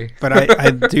 Don't worry. But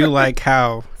I do like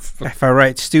how if I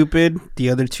write stupid, the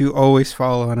other two always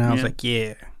follow, and I was like,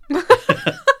 "Yeah."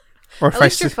 Or if At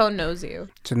least your phone knows you.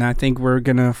 So now I think we're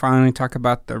gonna finally talk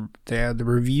about the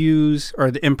reviews or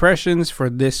the impressions for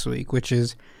this week, which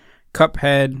is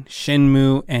Cuphead,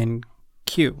 Shenmue, and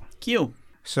Q.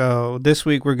 So this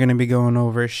week we're gonna be going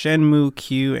over Shenmue,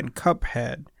 Q, and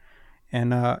Cuphead.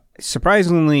 And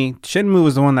surprisingly, Shenmue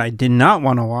was the one that I did not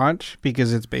want to watch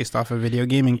because it's based off a video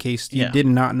game. In case you did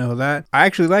not know that, I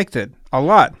actually liked it a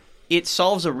lot. It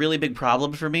solves a really big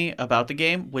problem for me about the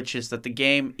game, which is that the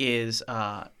game is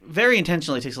very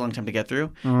intentionally takes a long time to get through.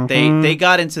 Mm-hmm. They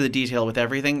got into the detail with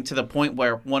everything to the point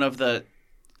where one of the,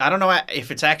 I don't know if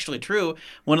it's actually true,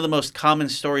 one of the most common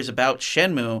stories about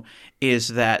Shenmue is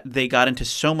that they got into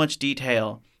so much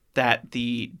detail that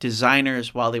the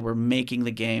designers, while they were making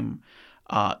the game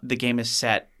is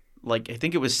set, like I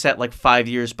think it was set like 5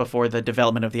 years before the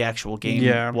development of the actual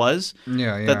game was.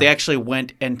 Yeah. That they actually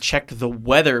went and checked the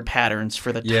weather patterns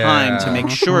for the time to make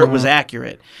sure it was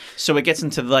accurate. So it gets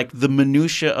into like the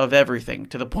minutia of everything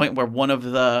to the point where one of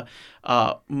the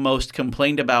most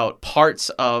complained about parts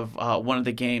of one of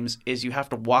the games is you have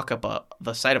to walk up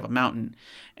the side of a mountain,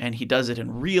 and he does it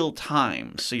in real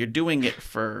time. So you're doing it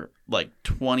for like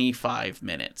 25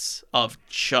 minutes of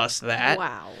just that.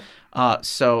 Wow.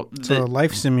 So a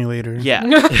life simulator. Yeah.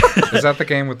 Is that the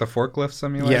game with the forklift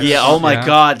simulator? Yes. Yeah. Oh my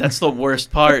God, that's the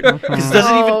worst part. Because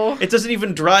it doesn't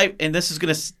even drive. And this is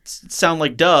gonna sound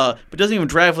like duh, but it doesn't even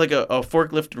drive like a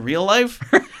forklift in real life.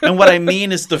 And what I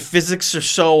mean is the physics are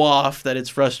so off that it's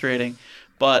frustrating.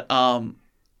 But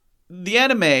the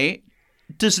anime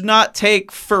does not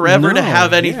take forever to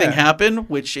have anything happen,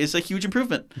 which is a huge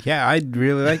improvement. Yeah, I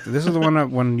really liked it. This is the one that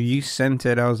when you sent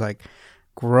it, I was like,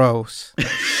 gross.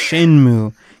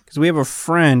 Shenmue. Because we have a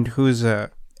friend who's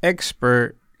a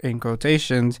expert in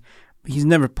quotations, but he's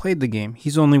never played the game.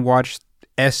 He's only watched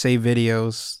essay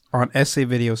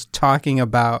videos talking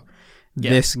about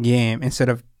this game instead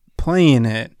of playing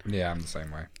it. Yeah, I'm the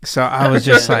same way. So I was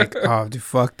just like, oh, dude,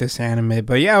 fuck this anime.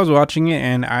 But yeah, I was watching it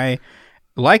and I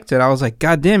liked it. I was like,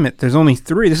 God damn it, there's only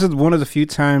 3. This is one of the few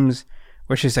times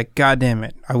where she's like, God damn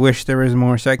it, I wish there was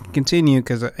more so I can continue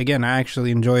because, again, I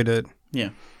actually enjoyed it.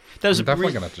 Yeah. I'm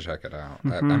definitely going to have to check it out.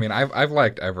 Mm-hmm. I mean, I've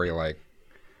liked I've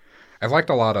liked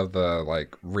a lot of the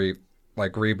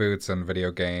reboots and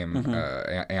video game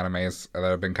animes that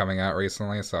have been coming out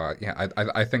recently. So yeah,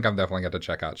 I think I'm definitely going to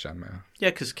check out Shenmue.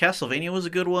 Yeah, because Castlevania was a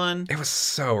good one. It was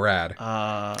so rad.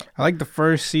 I liked the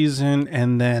first season,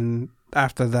 and then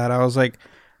after that, I was like,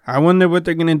 I wonder what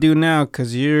they're going to do now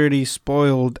because you already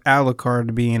spoiled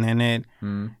Alucard being in it.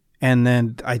 Mm. And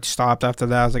then I stopped after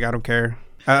that. I was like, I don't care.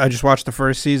 I just watched the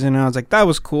first season, and I was like, that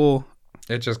was cool.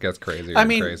 It just gets crazier and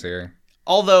crazier.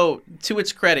 Although, to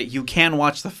its credit, you can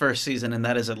watch the first season, and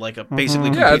that is basically complete story.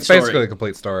 Yeah, it's basically story. a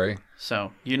complete story.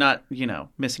 So you're not,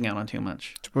 missing out on too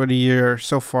much. What are your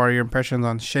impressions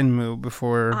on Shenmue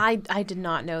before? I did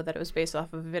not know that it was based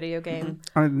off of a video game.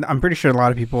 I'm pretty sure a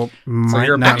lot of people might so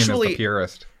your not. opinion is the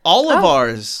purest. All of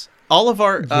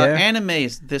our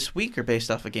animes this week are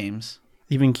based off of games.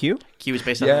 Even Q? Q is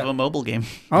based off of a mobile game.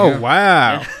 Oh,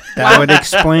 wow. Yeah. That would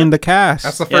explain the cast.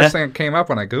 That's the first thing that came up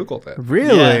when I Googled it.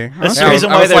 Really? Yeah. That's the reason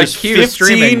why there's Q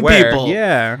 15 people.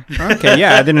 Yeah. Okay,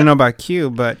 yeah, I didn't know about Q,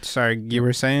 but sorry, you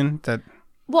were saying that...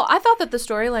 Well, I thought that the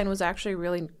storyline was actually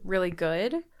really, really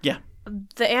good. Yeah.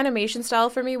 The animation style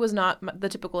for me was not the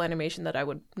typical animation that I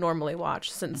would normally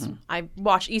watch since I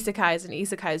watch isekais, and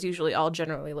isekais usually all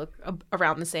generally look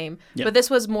around the same. Yep. But this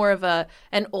was more of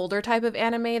an older type of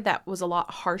anime that was a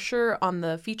lot harsher on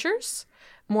the features,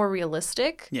 more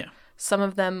realistic. Yeah. Some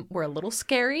of them were a little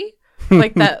scary,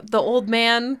 like the old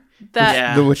man.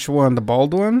 Which one? The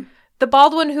bald one? The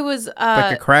bald one who was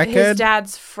like a crackhead? His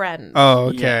dad's friend. Oh,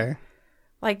 okay. Yeah.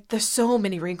 Like, there's so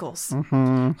many wrinkles.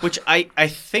 Mm-hmm. Which I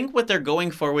think what they're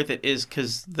going for with it is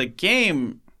because the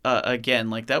game again,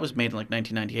 like that was made in like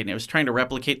 1998, and it was trying to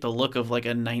replicate the look of like a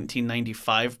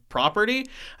 1995 property.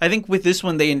 I think with this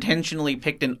one, they intentionally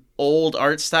picked an old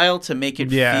art style to make it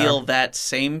feel that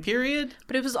same period.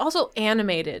 But it was also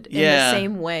animated in the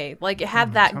same way. Like it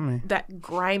had that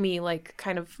grimy like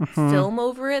kind of film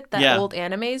over it that old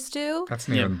animes do. That's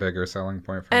an even bigger selling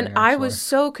point for me. And I was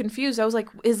so confused. I was like,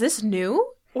 is this new?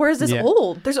 Or is this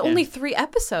old? There's only 3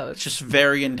 episodes. It's just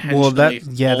very intentionally Well,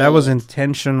 that was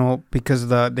intentional because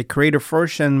the creator for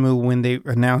Shenmue, when they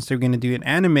announced they're going to do an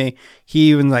anime, he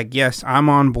even like, yes, I'm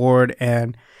on board.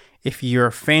 And if you're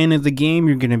a fan of the game,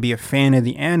 you're going to be a fan of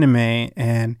the anime.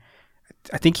 And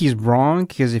I think he's wrong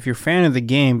because if you're a fan of the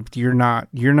game, you're not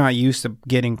used to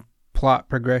getting plot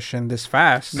progression this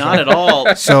fast. Not at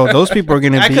all. So those people are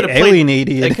going to be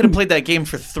alienated. I could have played that game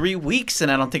for 3 weeks,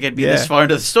 and I don't think I'd be this far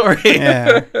into the story.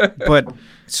 Yeah, but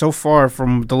so far,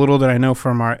 from the little that I know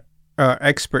from our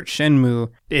expert Shenmue,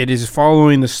 it is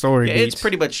following the story beats. It's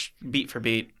pretty much beat for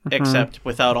beat, except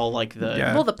without all like the...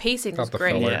 Yeah. Well, the pacing is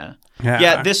great.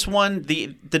 Yeah, this one,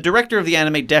 the director of the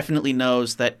anime definitely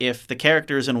knows that if the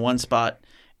character is in one spot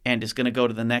and is going to go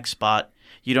to the next spot,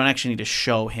 you don't actually need to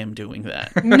show him doing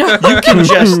that. No.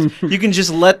 You can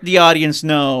just let the audience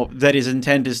know that his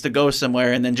intent is to go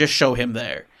somewhere and then just show him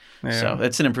there. Yeah. So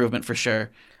that's an improvement for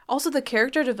sure. Also, the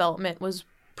character development was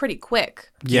pretty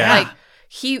quick. Yeah. Like,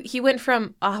 he went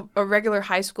from a regular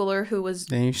high schooler who was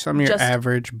your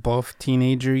average buff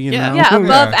teenager, you know? Yeah,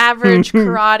 above average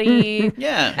karate.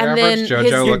 Yeah. And then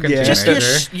JoJo looking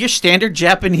just your standard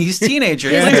Japanese teenager.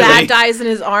 His dad dies in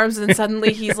his arms, and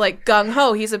suddenly he's like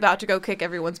gung-ho. He's about to go kick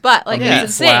everyone's butt. Like, he's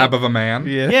insane. Slab of a man.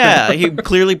 Yeah, he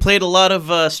clearly played a lot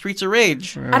of Streets of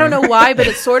Rage. I don't know why, but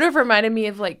it sort of reminded me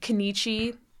of like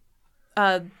Kenichi,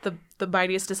 the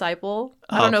Mightiest Disciple.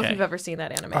 I don't know if you've ever seen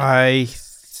that anime.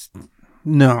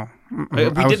 No.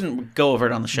 We didn't go over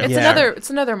it on the show.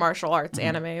 It's another martial arts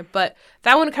anime, but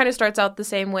that one kind of starts out the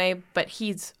same way, but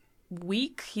he's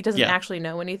weak. He doesn't actually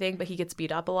know anything, but he gets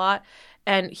beat up a lot.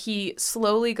 And he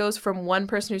slowly goes from one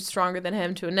person who's stronger than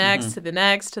him to the next, to the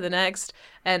next, to the next.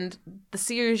 And the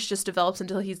series just develops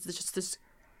until he's just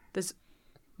this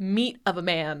meat of a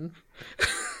man.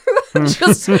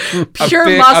 Just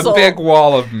pure muscle. A big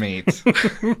wall of meat.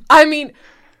 I mean,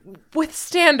 with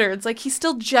standards, like, he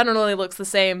still generally looks the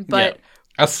same, but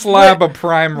a slab of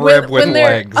prime rib with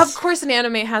legs. Of course, an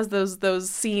anime has those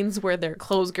scenes where their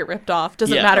clothes get ripped off.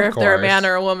 Doesn't matter if they're a man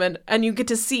or a woman, and you get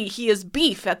to see he is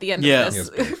beef at the end of this.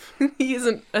 He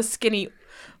isn't a skinny,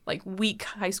 like, weak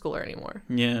high schooler anymore.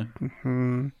 Yeah.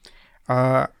 Mm-hmm.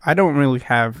 I don't really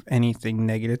have anything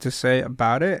negative to say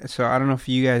about it, so I don't know if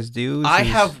you guys do. I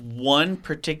have one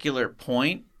particular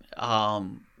point.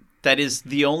 That is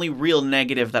the only real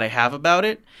negative that I have about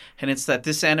it, and it's that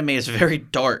this anime is very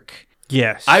dark.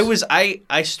 Yes.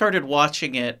 I started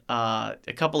watching it a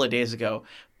couple of days ago,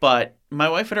 but my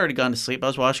wife had already gone to sleep. I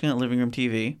was watching it on living room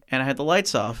TV, and I had the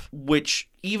lights off, which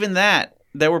even that,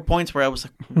 there were points where I was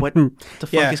like, what the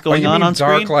fuck is going on screen?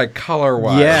 Dark, like,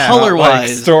 color-wise. Yeah. Color-wise.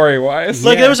 Like, story-wise.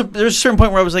 Like, there was a certain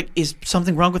point where I was like, is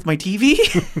something wrong with my TV?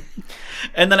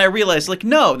 And then I realized, like,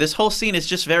 no, this whole scene is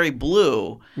just very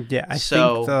blue. Yeah, I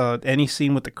think any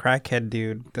scene with the crackhead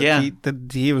dude,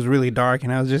 he was really dark,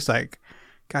 and I was just like,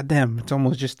 God damn, it's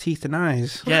almost just teeth and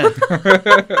eyes. Yeah.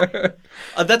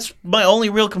 That's my only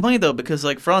real complaint, though, because,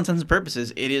 like, for all intents and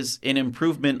purposes, it is an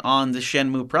improvement on the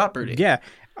Shenmue property. Yeah,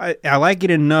 I like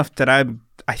it enough that I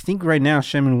think right now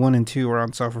Shenmue 1 and 2 are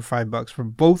on sale for $5, for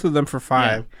both of them for $5.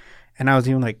 Yeah. And I was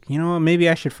even like, you know what, maybe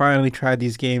I should finally try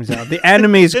these games out. The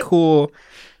anime is cool,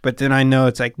 but then I know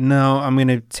it's like, no, I'm going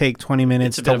to take 20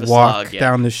 minutes to walk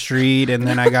down the street, and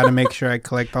then I got to make sure I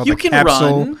collect all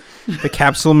the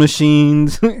capsule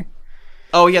machines.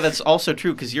 Oh, yeah, that's also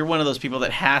true, because you're one of those people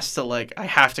that has to, like, I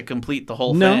have to complete the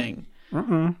whole thing.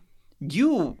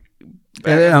 You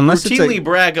routinely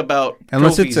brag about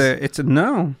trophies. It's a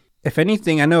no. If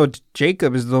anything, I know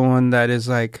Jacob is the one that is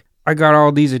like, I got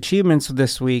all these achievements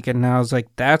this week, and I was like,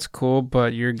 that's cool,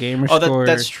 but your gamer score...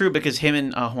 that's true, because him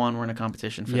and Juan were in a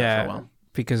competition for that for a while.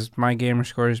 Because my gamer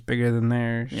score is bigger than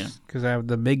theirs. Yeah. Because I have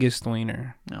the biggest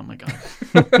wiener. Oh, my God.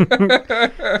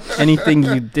 Anything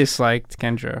you disliked,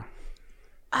 Kendra?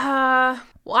 Well,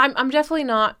 I'm definitely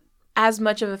not as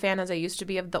much of a fan as I used to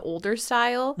be of the older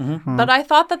style, but I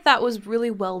thought that was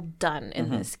really well done in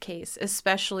this case,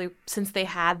 especially since they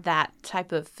had that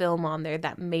type of film on there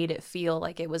that made it feel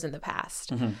like it was in the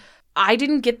past. I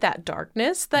didn't get that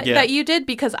darkness that you did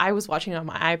because I was watching it on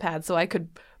my iPad, so I could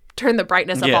turn the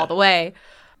brightness up all the way.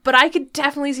 But I could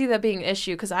definitely see that being an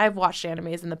issue because I've watched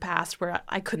animes in the past where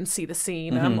I couldn't see the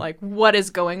scene. And I'm like, what is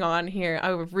going on here?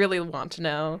 I would really want to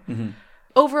know.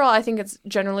 Overall, I think it's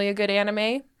generally a good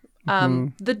anime.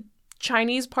 The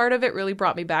Chinese part of it really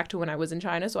brought me back to when I was in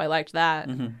China, so I liked that.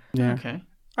 Yeah. Okay.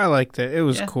 I liked it. It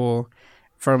was cool.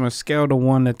 From a scale to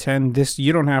 1 to 10, this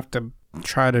you don't have to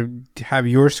try to have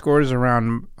your scores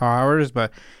around ours,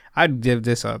 but I'd give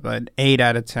this an 8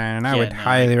 out of 10, and I would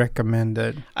highly recommend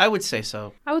it. I would say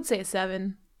so. I would say a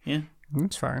 7. Yeah.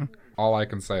 That's fine. All I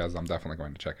can say is I'm definitely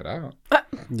going to check it out.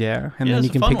 Yeah, and Yeah, then it's you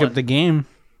a can fun pick one. up the game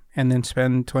and then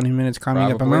spend 20 minutes climbing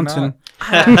up a Probably mountain.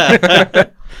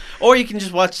 Or you can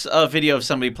just watch a video of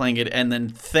somebody playing it, and then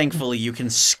thankfully you can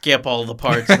skip all the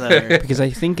parts that are... Because I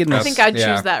think in the I think I'd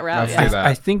choose that route. let's Yeah. do that.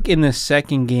 I think in the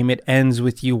second game it ends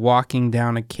with you walking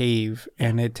down a cave,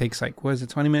 and it takes like, what is it,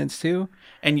 20 minutes too?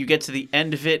 And you get to the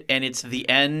end of it, and it's the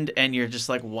end, and you're just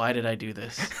like, why did I do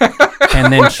this?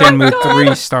 And then Shenmue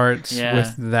 3 starts Yeah.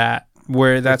 with that,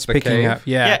 where that's the picking cave? up.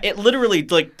 Yeah. Yeah, it literally,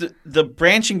 like, the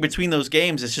branching between those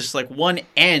games is just like one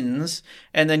ends,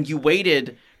 and then you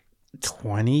waited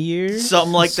 20 years?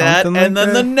 something like that, Something and like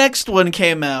then that? the next one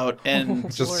came out, and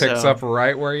It just Lord. picks up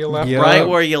right where you left Yeah. off. right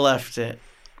where you left it.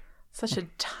 Such a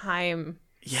time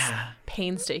Yeah.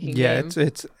 painstaking Yeah, game.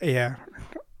 it's yeah.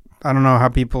 I don't know how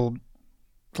people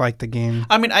like the game.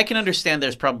 I mean, I can understand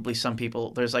there's probably some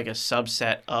people, there's like a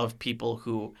subset of people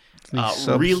who These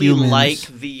really subhumans. like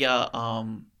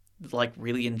the, like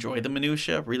really enjoy the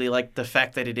minutia, really like the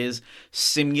fact that it is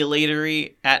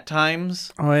simulatory at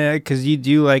times. Oh yeah, because you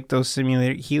do like those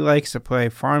simulators. He likes to play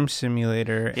Farm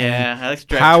Simulator. and Yeah, I like to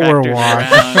drive Power tractors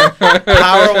Wash. around.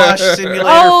 Power Wash Simulator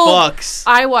fucks.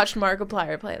 I watched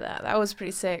Markiplier play that. That was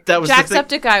pretty sick. That was the thing-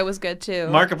 Jacksepticeye was good too.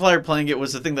 Markiplier playing it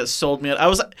was the thing that sold me.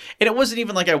 And it wasn't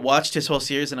even like I watched his whole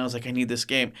series and I was like, I need this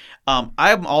game.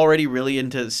 I'm already really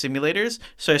into simulators,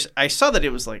 so I saw that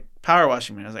it was like power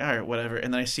washing me. I was like, all right, whatever.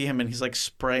 And then I see him and he's like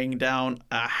spraying down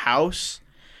a house.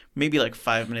 Maybe like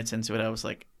 5 minutes into it, I was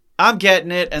like, I'm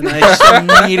getting it, and then I just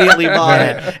immediately bought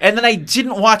it. And then I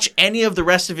didn't watch any of the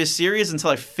rest of his series until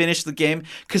I finished the game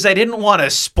because I didn't want to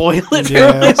spoil it.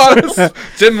 Yeah. for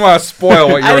myself. Didn't want to spoil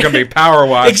what you were going to be power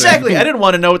watching. Exactly. I didn't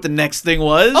want to know what the next thing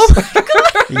was.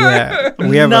 Yeah,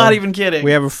 I'm not even kidding.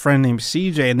 We have a friend named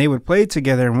CJ, and they would play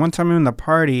together. And one time I'm in the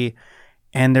party,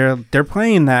 and they're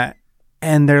playing that,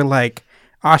 and they're like,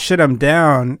 "Oh shit, I'm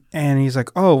down." And he's like,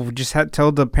 "Oh, just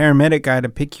tell the paramedic guy to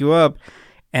pick you up."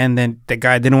 And then the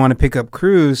guy didn't want to pick up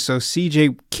Cruz, so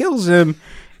CJ kills him.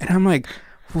 And I'm like,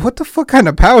 what the fuck kind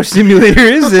of power simulator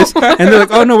is this? And they're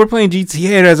like, oh no, we're playing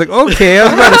GTA. And I was like, okay, I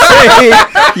was about to say,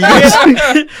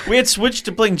 you guys. We had switched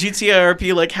to playing GTA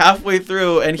RP like halfway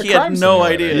through, and he had crime no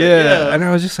simulator. idea. Yeah. And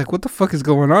I was just like, what the fuck is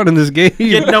going on in this game?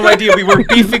 He had no idea we were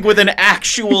beefing with an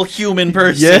actual human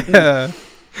person. Yeah.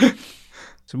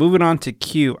 So moving on to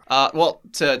Q. Well,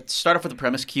 to start off with the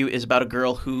premise, Q is about a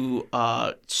girl who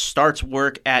starts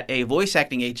work at a voice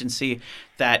acting agency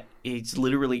that is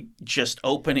literally just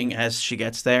opening as she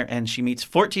gets there, and she meets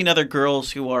 14 other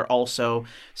girls who are also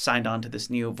signed on to this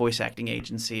new voice acting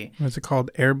agency. What's it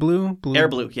called? Air Blue? Air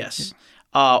Blue, yes.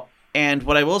 And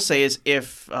what I will say is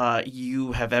if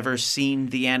you have ever seen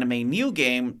the anime New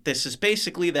Game, this is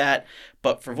basically that,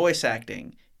 but for voice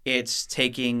acting. It's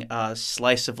taking a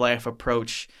slice of life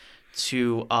approach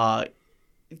to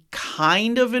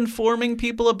kind of informing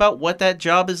people about what that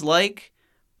job is like,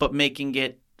 but making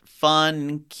it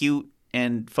fun, cute,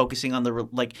 and focusing on the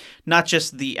like not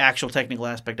just the actual technical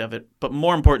aspect of it, but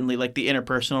more importantly, like the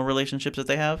interpersonal relationships that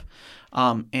they have.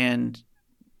 And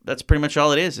that's pretty much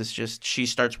all it is. It's just she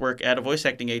starts work at a voice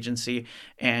acting agency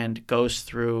and goes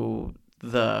through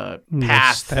the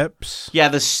path, steps. yeah,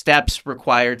 the steps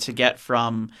required to get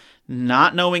from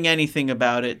not knowing anything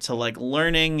about it to like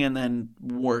learning and then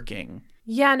working.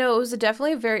 Yeah, no, it was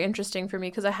definitely very interesting for me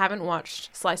because I haven't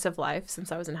watched Slice of Life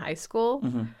since I was in high school.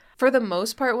 Mm-hmm. For the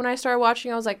most part, when I started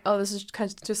watching, I was like, oh, this is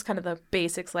just kind of the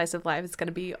basic Slice of Life. It's going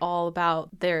to be all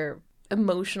about their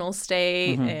emotional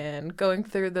state and going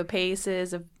through the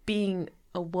paces of being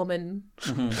a woman.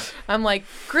 I'm like,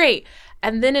 great.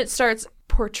 And then it starts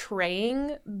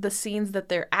portraying the scenes that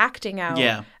they're acting out.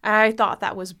 Yeah. And I thought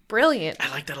that was brilliant. I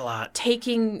like that a lot.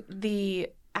 Taking the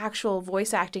actual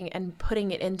voice acting and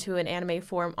putting it into an anime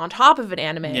form on top of an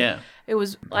anime. Yeah. It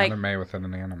was like Anime within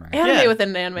an anime. Yeah. within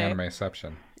an anime.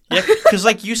 Animeception. Yeah, because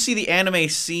like you see the anime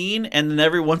scene, and then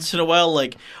every once in a while,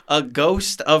 like a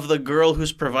ghost of the girl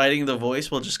who's providing the voice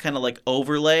will just kind of like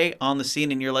overlay on the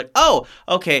scene, and you're like, oh,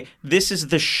 okay, this is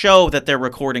the show that they're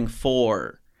recording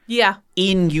for Yeah.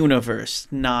 in universe,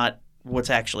 not what's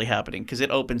actually happening, because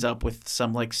it opens up with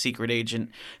some like secret agent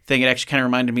thing. It actually kind of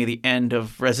reminded me of the end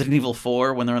of Resident Evil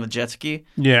 4 when they're on the jet ski.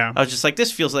 Yeah. I was just like,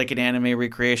 this feels like an anime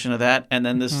recreation of that. And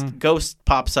then this ghost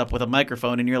pops up with a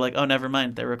microphone, and you're like, oh, never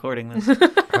mind, they're recording this.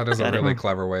 That is a really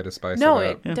clever way to spice No,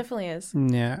 it up. it definitely is.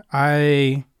 Yeah.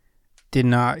 I did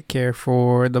not care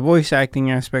for the voice acting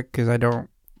aspect because I don't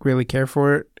really care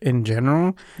for it in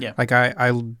general. Yeah. Like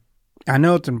I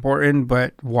know it's important,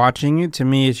 but watching it to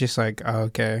me, it's just like, oh,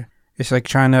 okay. It's like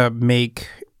trying to make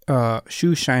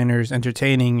shoe shiners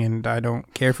entertaining, and I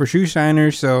don't care for shoe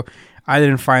shiners, so I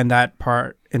didn't find that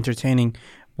part entertaining.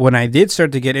 When I did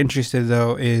start to get interested,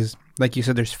 though, is like you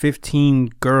said, there's 15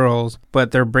 girls,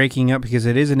 but they're breaking up because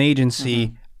it is an agency.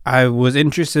 Mm-hmm. I was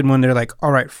interested when they're like,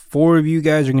 all right, 4 of you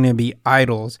guys are going to be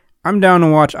idols. I'm down to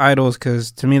watch idols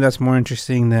because to me that's more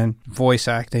interesting than voice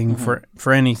acting for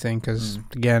anything, because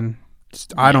again,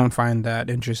 I don't find that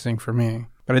interesting for me.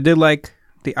 But I did like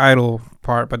the idol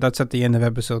part, but that's at the end of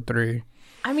episode 3.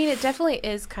 I mean, it definitely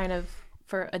is kind of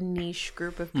for a niche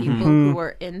group of people who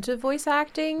are into voice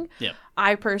acting. Yeah.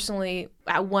 I personally,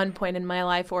 at one point in my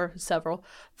life, or several,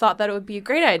 thought that it would be a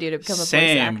great idea to become a voice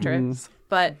actress.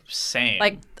 But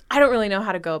like, I don't really know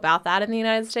how to go about that in the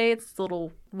United States. It's a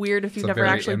little weird if you've never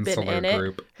actually been in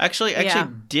it. Actually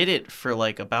did it for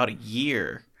like about a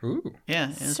year. Ooh.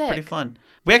 Yeah, it was pretty fun.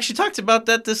 We actually talked about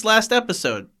that this last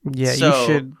episode. Yeah,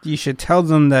 so, you should tell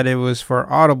them that it was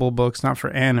for Audible books, not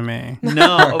for anime.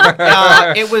 No,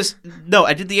 it was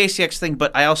I did the ACX thing,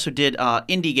 but I also did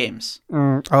indie games.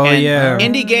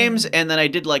 Indie games, and then I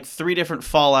did like 3 different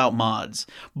Fallout mods.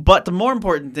 But the more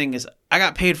important thing is I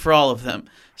got paid for all of them.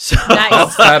 So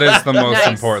nice. That is the most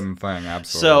important thing,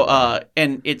 absolutely. So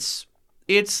and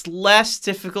it's less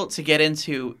difficult to get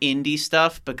into indie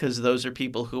stuff because those are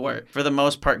people who are, for the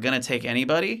most part, going to take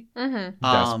anybody.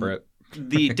 Desperate.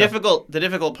 The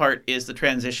difficult part is the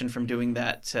transition from doing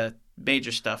that to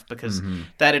major stuff, because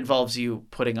that involves you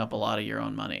putting up a lot of your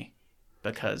own money,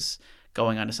 because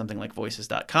going onto something like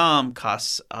voices.com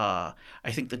costs, I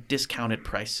think the discounted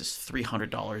price is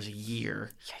 $300 a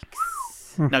year.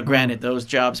 Yikes. Now, granted, those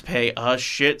jobs pay a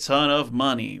shit ton of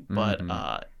money,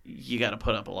 but you got to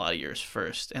put up a lot of yours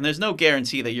first. And there's no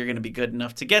guarantee that you're going to be good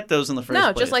enough to get those in the first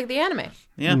place. No, just like the anime.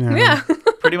 Yeah.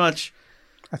 Pretty much.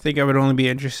 I think I would only be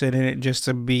interested in it just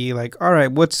to be like, all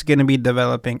right, what's going to be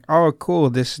developing? Oh, cool,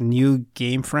 this new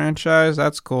game franchise.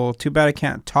 That's cool. Too bad I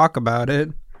can't talk about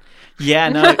it. Yeah,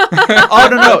 no.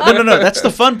 Oh, no. That's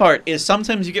the fun part, is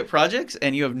sometimes you get projects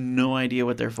and you have no idea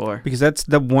what they're for. Because that's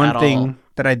the one thing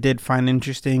that I did find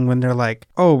interesting when they're like,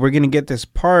 oh, we're going to get this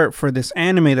part for this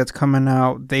anime that's coming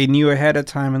out. They knew ahead of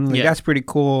time, and like, that's pretty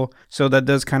cool. So that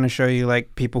does kind of show you,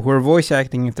 like, people who are voice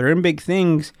acting, if they're in big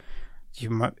things, you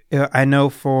might, I know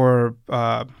for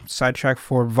sidetrack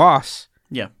for Voss,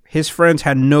 his friends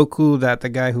had no clue that the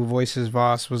guy who voices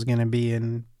Voss was going to be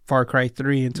in Far Cry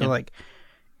 3 until like,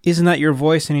 isn't that your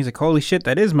voice? And he's like, holy shit,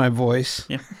 that is my voice.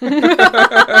 Yeah.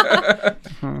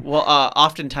 Well,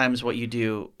 oftentimes what you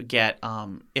do get,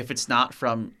 if it's not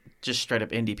from just straight up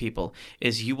indie people,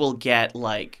 is you will get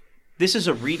like, this is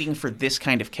a reading for this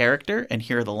kind of character, and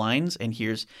here are the lines, and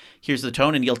here's the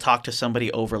tone, and you'll talk to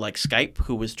somebody over like Skype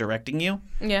who was directing you.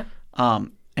 Yeah.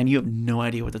 And you have no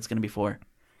idea what that's going to be for.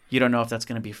 You don't know if that's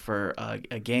going to be for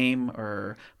a game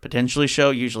or potentially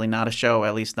show. Usually not a show,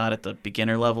 at least not at the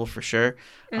beginner level for sure.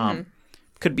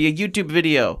 Could be a YouTube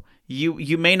video.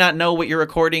 You may not know what you're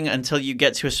recording until you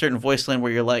get to a certain voice line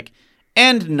where you're like,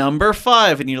 and number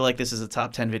 5, and you're like, this is a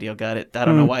top 10 video. Got it. I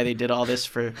don't know why they did all this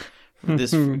for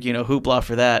this, hoopla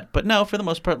for that. But no, for the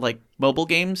most part, like mobile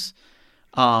games,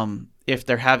 if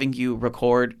they're having you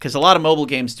record, because a lot of mobile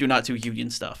games do not do union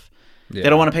stuff. Yeah. They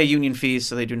don't want to pay union fees,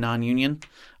 so they do non-union.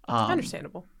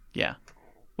 Understandable. Yeah,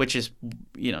 which is,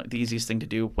 the easiest thing to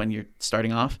do when you're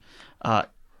starting off.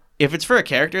 If it's for a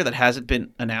character that hasn't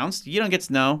been announced, you don't get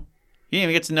to know. You don't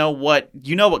even get to know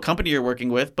what company you're working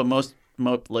with. But most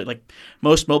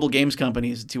mobile games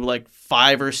companies do like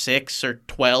 5 or 6 or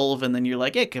 12, and then you're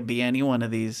like, it could be any one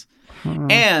of these.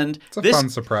 And it's a fun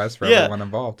surprise for everyone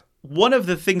involved. One of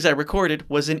the things I recorded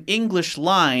was an English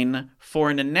line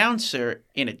for an announcer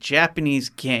in a Japanese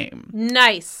game.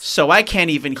 Nice. So I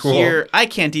can't even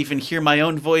hear my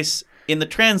own voice in the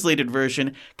translated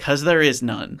version because there is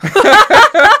none.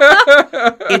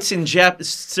 It's in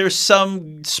there's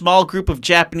some small group of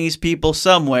Japanese people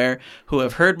somewhere who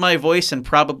have heard my voice and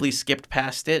probably skipped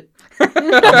past it.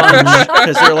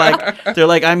 Because they're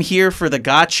like, I'm here for the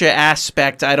gotcha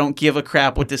aspect. I don't give a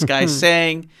crap what this guy's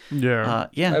saying. Yeah.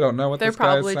 I don't know what they're this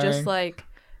guy's saying. They're probably just like,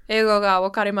 Eigo ga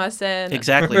wakarimasen.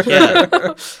 Exactly.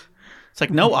 Yeah. It's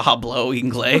like, no hablo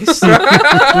inglés.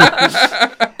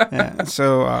 Yeah.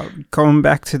 So going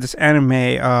back to this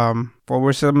anime, what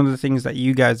were some of the things that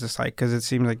you guys disliked? Because it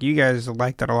seems like you guys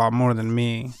liked that a lot more than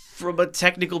me. From a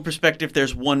technical perspective,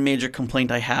 there's one major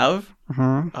complaint I have.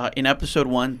 In episode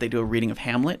 1, they do a reading of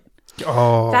Hamlet.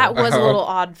 Oh, That was a little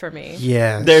odd for me.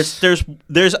 yes.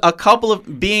 There's a couple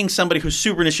of, being somebody who's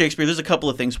super into Shakespeare, there's a couple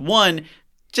of things. One,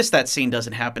 just that scene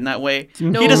doesn't happen that way.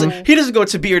 No. He doesn't go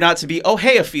to be or not to be. Oh,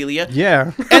 hey, Ophelia.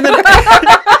 Yeah. And then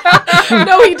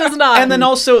No, he does not. and then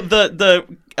also the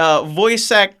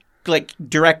voice act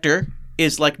director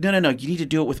is like, no, you need to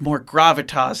do it with more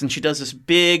gravitas. And she does this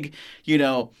big,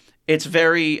 it's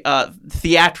very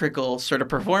theatrical sort of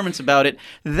performance about it.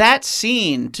 That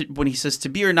scene, when he says to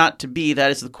be or not to be,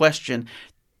 that is the question.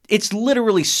 It's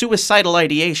literally suicidal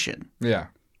ideation. Yeah.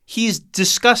 He's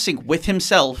discussing with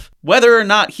himself whether or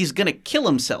not he's going to kill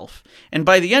himself. And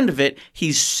by the end of it,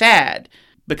 he's sad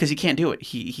because he can't do it.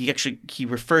 He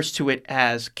refers to it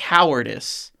as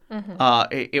cowardice.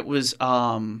 It was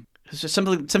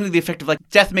something to the effect of like,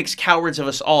 death makes cowards of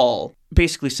us all.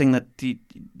 Basically saying that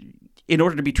in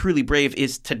order to be truly brave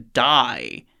is to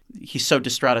die. He's so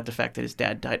distraught at the fact that his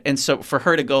dad died. And so for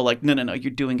her to go like, no,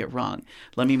 you're doing it wrong.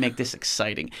 Let me make this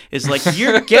exciting. Is like,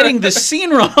 you're getting the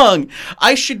scene wrong.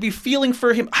 I should be feeling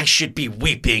for him. I should be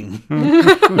weeping.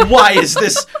 Why is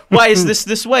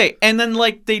this way? And then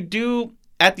like they do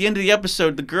at the end of the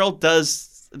episode, the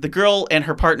girl and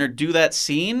her partner do that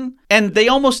scene and they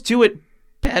almost do it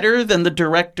better than the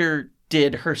director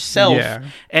did herself. Yeah.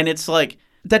 And it's like,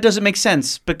 that doesn't make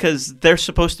sense because they're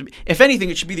supposed to be, if anything,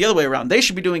 it should be the other way around. They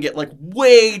should be doing it like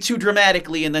way too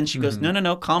dramatically. And then she goes,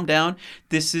 no, calm down.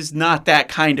 This is not that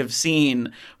kind of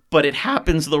scene, but it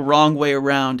happens the wrong way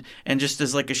around. And just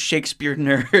as like a Shakespeare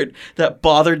nerd, that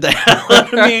bothered the hell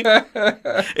out of me.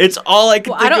 It's all I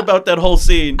could think about that whole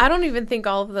scene. I don't even think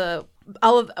all of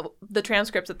the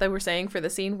transcripts that they were saying for the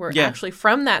scene were actually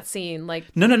from that scene. Like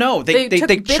no. They took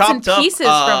they bits chopped and pieces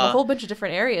up, from a whole bunch of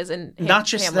different areas. And not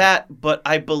just that, but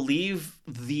I believe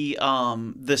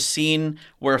the scene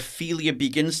where Ophelia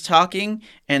begins talking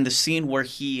and the scene where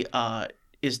he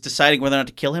is deciding whether or not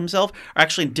to kill himself are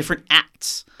actually in different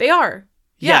acts. They are.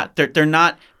 Yeah, they're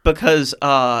not, because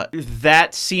that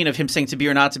scene of him saying to be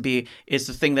or not to be is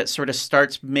the thing that sort of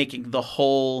starts making the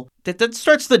whole that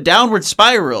starts the downward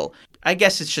spiral. I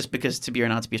guess it's just because to be or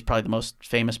not to be is probably the most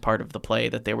famous part of the play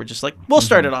that they were just like, we'll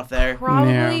start it off there.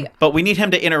 Probably. Yeah. But we need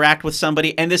him to interact with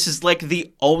somebody, and this is like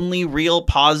the only real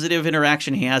positive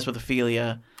interaction he has with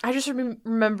Ophelia. I just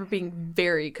remember being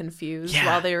very confused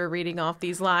while they were reading off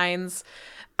these lines.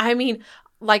 I mean,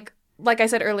 like I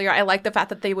said earlier, I like the fact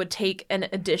that they would take an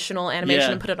additional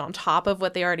animation and put it on top of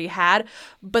what they already had.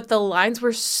 But the lines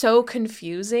were so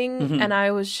confusing, and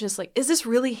I was just like, is this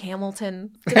really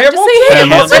Hamilton? Did I just say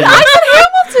Hamilton? I said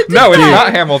Hamilton. No, it's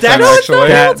not Hamilton,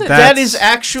 actually. That is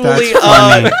actually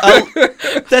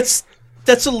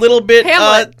that's a little bit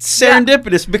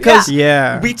serendipitous because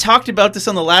we talked about this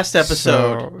on the last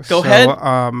episode. Go ahead.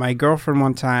 My girlfriend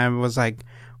one time was like,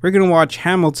 we're going to watch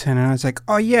Hamilton. And I was like,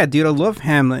 oh, yeah, dude, I love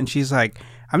Hamlet. And she's like,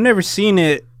 I've never seen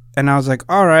it. And I was like,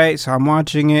 all right. So I'm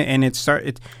watching it. And it's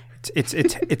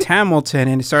Hamilton.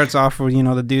 And it starts off with,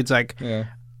 the dude's like,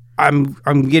 I'm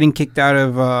getting kicked out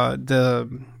of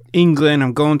the England.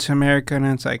 I'm going to America. And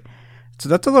it's like, so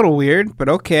that's a little weird. But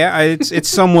okay. It's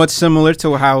somewhat similar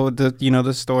to how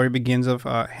the story begins of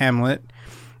Hamlet.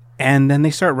 And then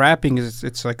they start rapping.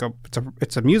 It's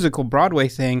a musical Broadway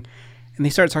thing. And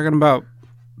they start talking about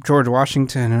George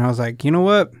Washington, and I was like, you know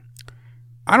what?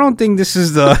 I don't think this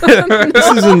is this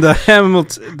isn't the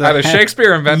Hamilton. Either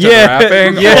Shakespeare invented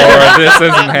rapping, or this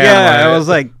isn't Hamlet. Yeah, I was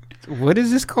like, what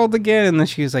is this called again? And then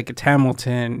she was like, it's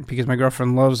Hamilton, because my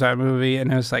girlfriend loves that movie.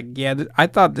 And I was like, I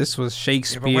thought this was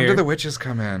Shakespeare. Yeah, but when do the witches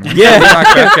come in?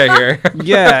 Yeah. Here.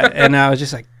 Yeah, and I was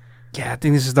just like, I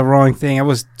think this is the wrong thing. I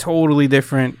was totally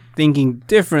different, thinking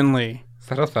differently. Is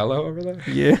that Othello over there?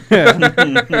 Yeah.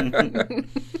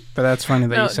 But that's funny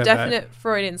that you said that. Definite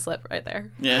Freudian slip right there.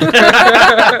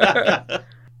 Yeah.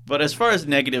 But as far as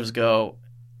negatives go,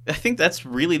 I think that's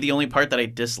really the only part that I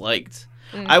disliked.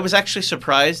 I was actually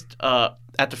surprised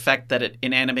at the fact that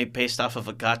an anime based off of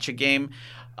a gacha game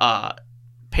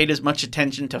paid as much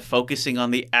attention to focusing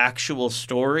on the actual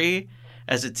story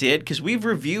as it did, because we've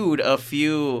reviewed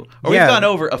we've gone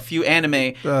over a few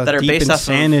anime that are Deep based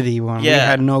Insanity off of... one. We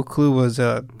had no clue was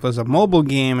a mobile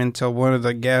game until one of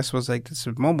the guests was like, this is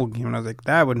a mobile game. And I was like,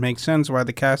 that would make sense why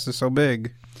the cast is so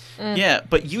big. Yeah,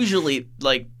 but usually,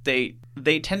 like, they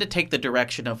tend to take the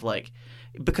direction of, like,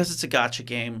 because it's a gacha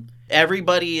game,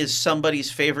 everybody is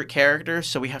somebody's favorite character,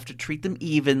 so we have to treat them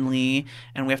evenly,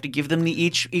 and we have to give them the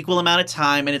each equal amount of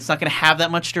time, and it's not going to have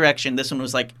that much direction. This one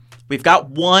was like, we've got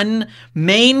one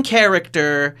main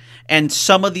character, and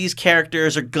some of these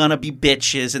characters are gonna be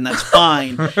bitches, and that's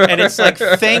fine. And it's like,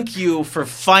 thank you for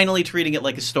finally treating it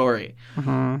like a story.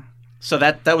 So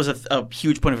that was a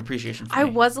huge point of appreciation for me. I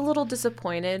was a little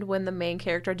disappointed when the main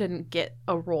character didn't get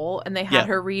a role and they had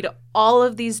her read all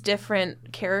of these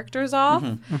different characters off.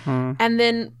 And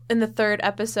then in the third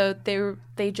episode,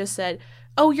 they just said,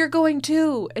 "Oh, you're going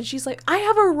too." And she's like, "I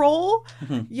have a role?"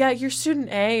 "Yeah, you're student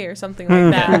A," or something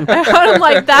like that. I'm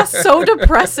like, that's so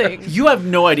depressing. You have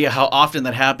no idea how often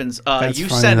that happens. You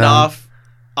send off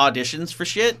auditions for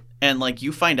shit, and like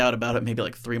you find out about it maybe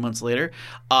like 3 months later.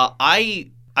 I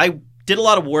did a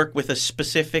lot of work with a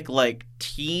specific like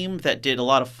team that did a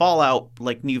lot of Fallout,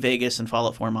 like New Vegas and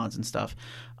Fallout 4 mods and stuff.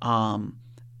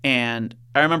 And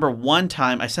I remember one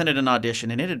time I sent in an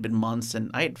audition, and it had been months, and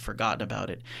I had forgotten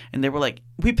about it. And they were like,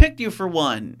 "We picked you for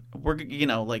one. We're,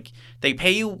 like they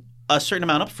pay you a certain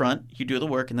amount up front, you do the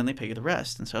work, and then they pay you the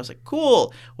rest." And so I was like,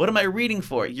 "Cool. What am I reading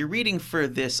for?" "You're reading for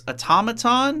this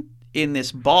automaton in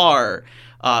this bar.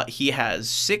 He has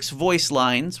 6 voice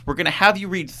lines. We're going to have you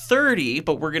read 30,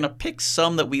 but we're going to pick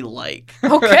some that we like."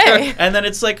 Okay. And then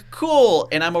it's like, cool.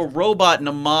 And I'm a robot in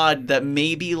a mod that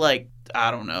maybe like,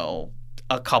 I don't know,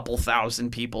 a couple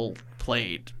thousand people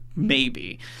played,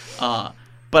 maybe.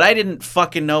 But I didn't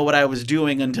fucking know what I was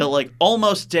doing until like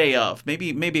almost day of,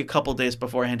 maybe a couple days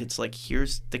beforehand. It's like,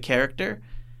 here's the character,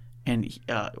 and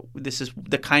this is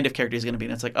the kind of character he's going to be.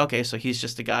 And it's like, okay, so he's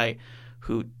just a guy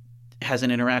who has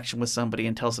an interaction with somebody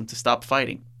and tells them to stop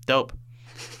fighting. Dope.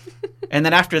 And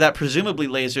then after that, presumably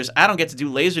lasers. I don't get to do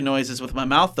laser noises with my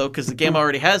mouth, though, because the game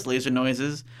already has laser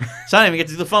noises. So I don't even get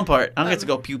to do the fun part. I don't get to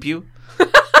go pew-pew.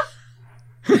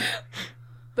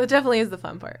 That definitely is the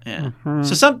fun part. Yeah.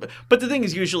 But the thing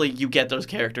is, usually you get those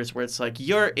characters where it's like,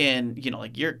 you're in,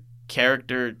 like you're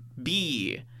character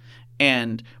B.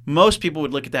 And most people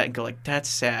would look at that and go like, that's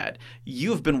sad.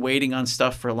 You've been waiting on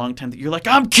stuff for a long time. You're like,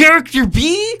 I'm character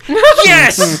B?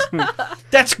 Yes!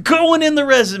 That's going in the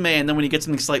resume. And then when you get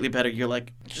something slightly better, you're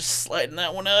like, just sliding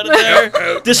that one out of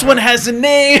there. This one has a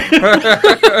name.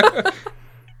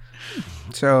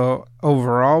 So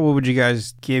overall, what would you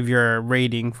guys give your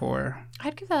rating for?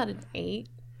 I'd give that an 8.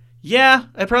 Yeah,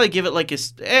 I'd probably give it like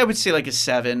I would say like a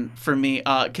 7 for me.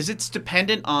 Because it's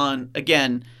dependent on,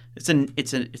 again, it's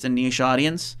a niche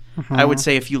audience. I would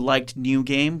say if you liked New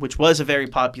Game, which was a very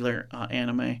popular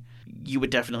anime, you would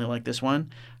definitely like this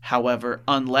one. However,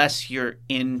 unless you're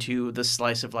into the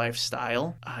slice of life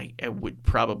style, I would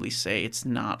probably say it's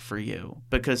not for you,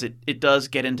 because it does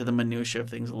get into the minutia of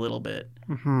things a little bit,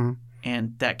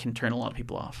 and that can turn a lot of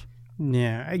people off.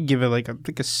 Yeah, I'd give it like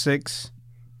a 6.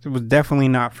 It was definitely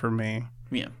not for me.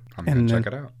 Yeah, I'm gonna check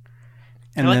it out.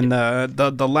 And then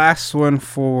the last one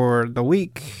for the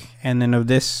week, and then of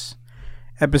this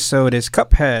episode, is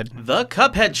Cuphead. The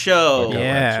Cuphead Show.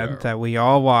 That we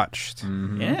all watched.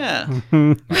 Yeah.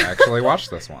 I actually watched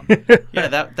this one. Yeah,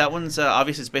 that one's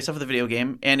obviously it's based off of the video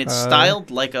game, and it's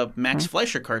styled like a Max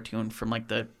Fleischer cartoon from like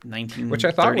the 1930s. Which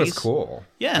I thought was cool.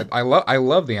 Yeah. I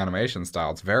love the animation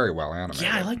style. It's very well animated.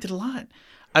 Yeah, I liked it a lot.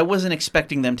 I wasn't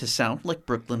expecting them to sound like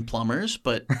Brooklyn Plumbers,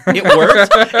 but it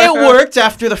worked. It worked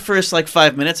after the first like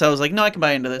 5 minutes. I was like, no, I can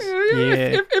buy into this.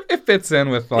 Yeah. It fits in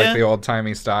with like the old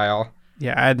timey style.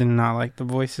 Yeah, I did not like the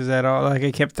voices at all. Like,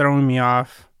 it kept throwing me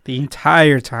off the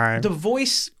entire time. The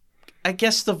voice, I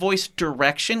guess the voice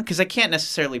direction, because I can't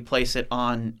necessarily place it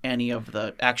on any of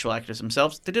the actual actors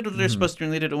themselves. They did what they're supposed to,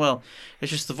 and they did it well.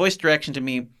 It's just the voice direction to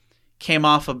me came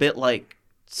off a bit like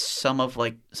some of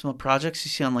projects you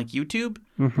see on like YouTube.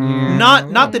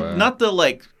 Not the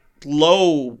like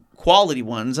low quality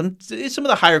ones. Some of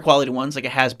the higher quality ones, like a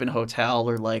Has Been Hotel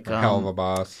or like Hell of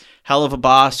a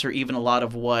Boss, or even a lot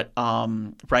of what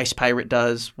Rice Pirate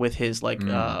does with his like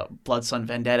Blood Sun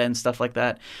Vendetta and stuff like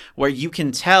that, where you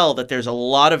can tell that there's a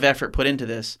lot of effort put into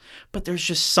this, but there's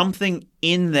just something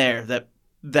in there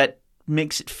that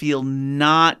makes it feel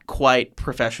not quite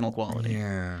professional quality.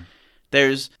 Yeah.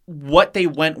 There's what they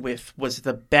went with was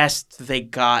the best they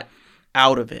got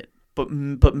out of it, but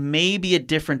maybe a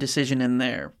different decision in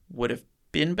there would have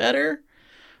been better.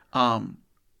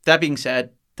 That being said,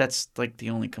 that's like the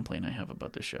only complaint I have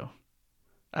about this show.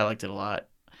 I liked it a lot.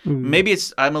 Maybe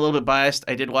I'm a little bit biased.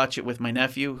 I did watch it with my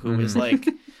nephew, who is like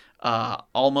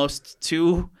almost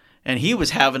 2, and he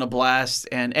was having a blast.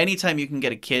 And anytime you can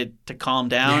get a kid to calm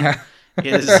down,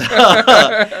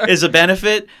 is a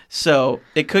benefit. So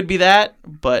it could be that,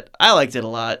 but I liked it a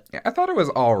lot. Yeah, I thought it was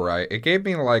all right. It gave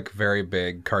me like very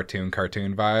big cartoon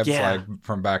vibes, Yeah. like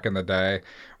from back in the day,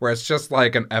 where it's just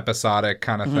like an episodic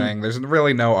kind of thing. There's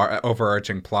really no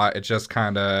overarching plot. It just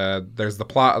kind of there's the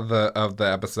plot of the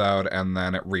episode, and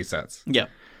then it resets. Yeah.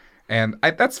 And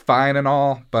that's fine and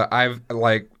all, but I've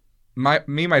like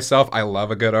myself, I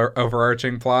love a good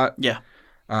overarching plot. Yeah.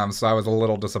 So I was a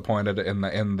little disappointed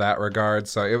in that regard.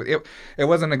 So it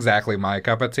wasn't exactly my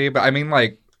cup of tea, but I mean,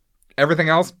 like everything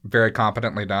else, very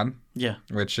competently done. Yeah.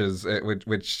 Which is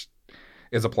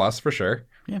a plus for sure.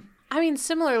 Yeah. I mean,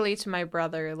 similarly to my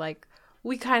brother, like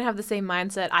we kind of have the same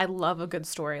mindset. I love a good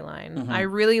storyline. I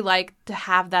really like to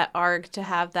have that arc, to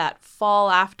have that fall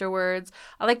afterwards.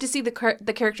 I like to see the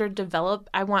character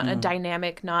develop. I want a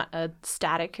dynamic, not a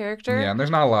static character. Yeah, and there's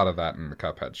not a lot of that in the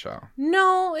Cuphead show.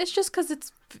 No, it's just because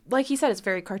it's, like he said, it's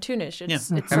very cartoonish.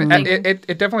 It's And something... it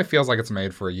definitely feels like it's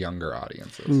made for younger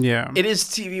audiences. Yeah. It is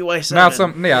TVY7.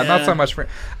 Not so much for.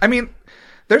 I mean,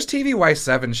 there's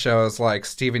TVY7 shows like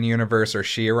Steven Universe or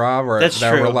She-Ra That's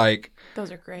that true. were like.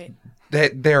 Those are great.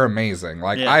 They're amazing.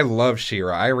 Like, Yeah. I love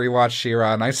She-Ra. I rewatched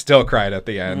She-Ra, and I still cried at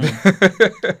the end.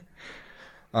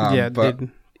 But Did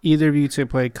either of you two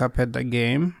play Cuphead the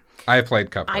game? I played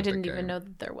Cuphead. I the didn't game. even know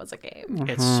that there was a game.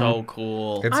 It's so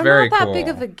cool. It's I'm very not that cool. big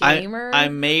of a I gamer.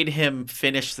 made him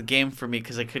finish the game for me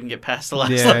because I couldn't get past the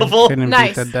last Yeah, level. couldn't beat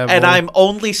Nice. the devil. And I'm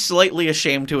only slightly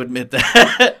ashamed to admit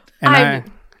that. And I- I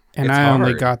It's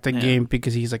only hard. got the Yeah. game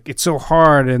because he's like, it's so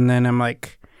hard, and then I'm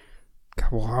like,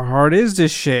 well, how hard is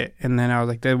this shit? And then I was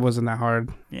like, that wasn't that hard.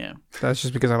 Yeah, That's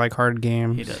just because I like hard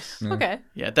games. he does. Yeah. Okay.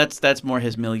 Yeah, that's more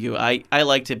his milieu. I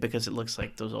liked it because it looks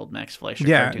like those old Max Fleischer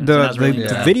Yeah, cartoons. and I was really the into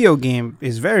the that. video game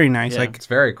is very nice. Yeah. Like, It's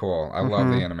very cool. I love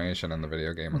the animation in the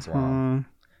video game as well.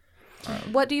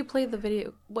 What do you play the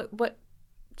video? What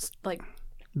like?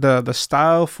 the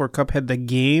style for Cuphead the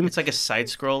game. It's like a side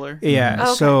scroller. Yeah,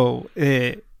 Okay. so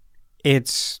it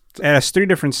has three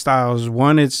different styles.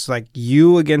 One, it's like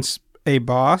you against a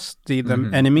boss, the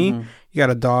enemy. You got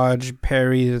to dodge,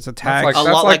 parry, its attacks. A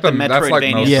lot like the that's like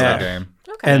Metroidvania most Yeah. of the game.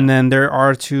 Okay. And then there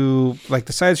are two, like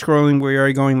the side scrolling where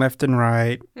you're going left and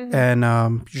right,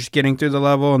 and just getting through the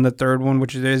level. And the third one,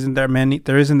 which there isn't that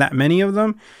many of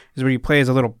them, is where you play as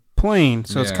a little plane.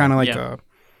 So it's Yeah. kind of like Yeah. a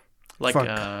Like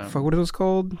fuck, what are those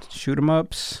called? Shoot 'em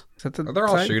ups. Is that the They're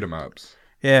all type? shoot 'em ups.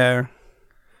 Yeah,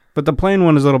 but the plane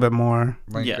one is a little bit more.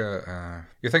 Like Yeah.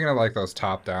 you're thinking of like those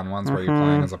top-down ones where you're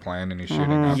playing as a plane and you're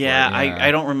shooting up. yeah, like,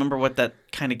 I don't remember what that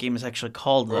kind of game is actually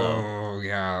called though. Oh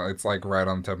yeah, it's like right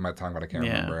on the tip of my tongue, but I can't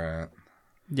Yeah. remember it.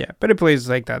 Yeah, but it plays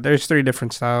like that. There's three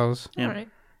different styles. Yeah. All right.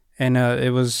 And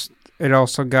it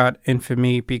also got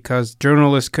infamy because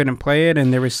journalists couldn't play it,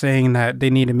 and they were saying that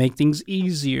they need to make things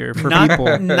easier for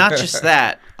people. Not just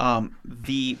that.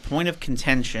 The point of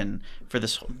contention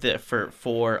for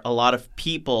for a lot of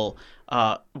people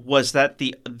was that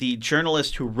the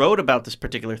journalist who wrote about this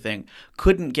particular thing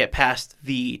couldn't get past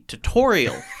the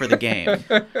tutorial for the game,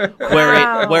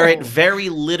 where it very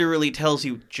literally tells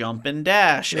you jump and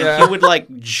dash, and he would like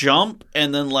jump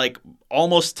and then like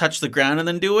almost touch the ground and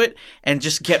then do it, and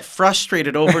just get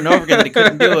frustrated over and over again that he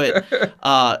couldn't do it.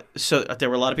 So there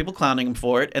were a lot of people clowning him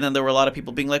for it, and then there were a lot of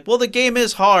people being like, "Well, the game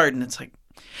is hard," and it's like,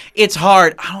 it's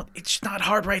hard. It's not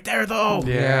hard right there though.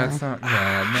 Yeah, it's not.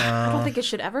 Yeah, no. I don't think it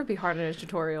should ever be hard in a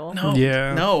tutorial. No.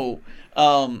 Yeah. No.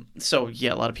 So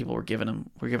yeah, a lot of people were giving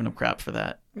him crap for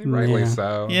that. Rightly Yeah.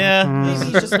 so. Yeah.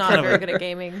 Maybe he's just not very good at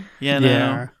gaming. Yeah. No.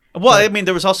 Yeah. Well, I mean,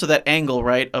 there was also that angle,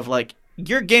 right, of like,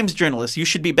 you're a games journalist. You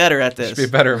should be better at this. Should be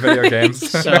better at video games.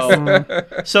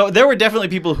 So there were definitely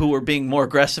people who were being more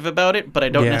aggressive about it, but I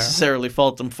don't Yeah. necessarily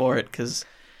fault them for it because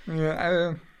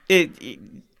yeah,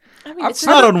 I mean, it's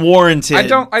not unwarranted. I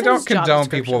don't his job condone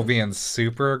people description. being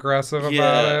super aggressive about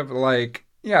Yeah. it. But like,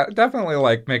 yeah, definitely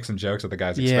like make some jokes at the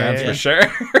guy's Yeah. expense for sure.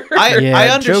 Yeah, I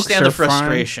jokes understand the are fine.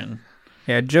 frustration.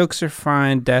 Yeah, jokes are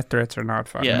fine. Death threats are not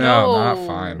fine. Yeah. No, No. not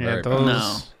fine. Yeah, Very those bad. No.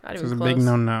 Not this even is a close. big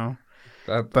no.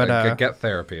 That, But, get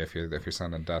therapy if you're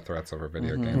sending death threats over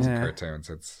video games Yeah. and cartoons.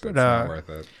 It's But, not worth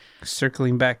it.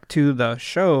 Circling back to the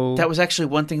show. That was actually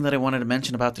one thing that I wanted to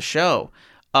mention about the show.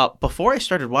 Before I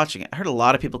started watching it, I heard a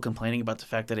lot of people complaining about the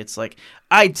fact that it's like,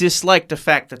 I dislike the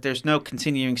fact that there's no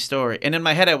continuing story. And in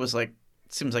my head, I was like,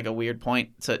 seems like a weird point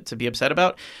to be upset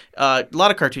about. A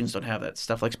lot of cartoons don't have that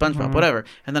stuff, like SpongeBob, whatever.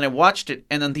 And then I watched it,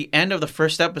 and then the end of the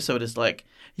first episode is like,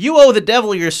 you owe the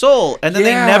devil your soul. And then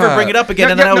Yeah. they never bring it up again.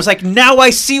 Yeah, and then yeah, I was like, now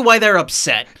I see why they're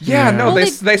upset. Yeah, no, Well, they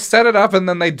they- set it up and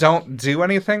then they don't do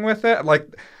anything with it. Like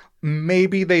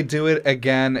maybe they do it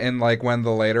again in like one of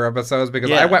the later episodes because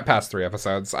Yeah. I went past 3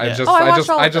 episodes. I Yeah. just Oh, I I watched just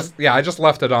all I of them. just yeah, I just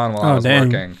left it on while I was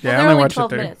working. Yeah, Well, I they're only only watched 12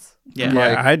 the 3. minutes. Yeah. Yeah,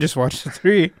 Like- I just watched the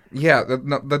 3. Yeah,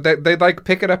 they like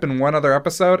pick it up in one other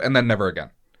episode and then never again.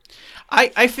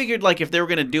 I figured like if they were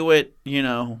gonna do it,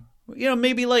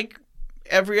 maybe like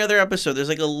every other episode, there's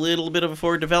like a little bit of a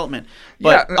forward development.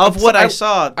 But Yeah, of what so I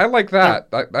saw, I like that.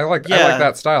 I like Yeah.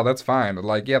 that style. That's fine.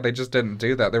 Like, yeah, they just didn't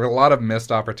do that. There were a lot of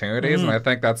missed opportunities, Mm-hmm. and I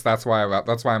think that's why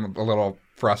I'm a little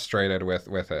frustrated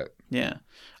with it. yeah.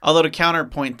 Although to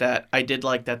counterpoint that, I did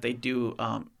like that they do,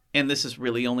 and this is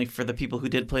really only for the people who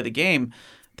did play the game,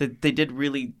 that they did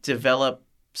really develop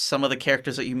some of the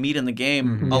characters that you meet in the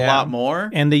game a Yeah. lot more.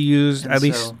 And they used, And at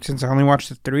least so- since I only watched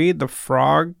the 3, the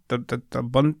frog,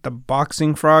 the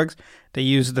boxing frogs, they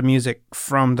used the music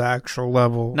from the actual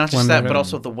level. Not when just that, they're- but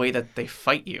also the way that they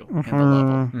fight you in the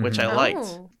level, which I Mhm. liked.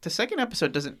 Oh. The second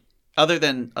episode doesn't, other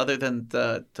than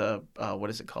the what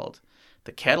is it called,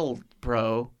 the kettle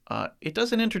bro. It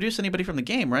doesn't introduce anybody from the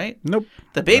game, right? Nope.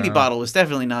 The baby No. bottle was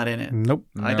definitely not in it. Nope.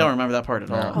 I don't remember that part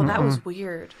at all. Oh, that was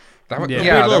weird. That was, Yeah. yeah,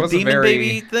 Weird that little was a demon very.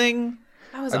 baby thing.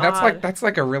 That was And odd. that's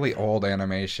like a really old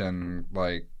animation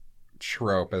like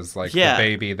trope is like Yeah. the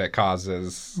baby that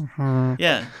causes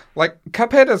Yeah, like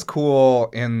Cuphead is cool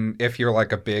in if you're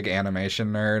like a big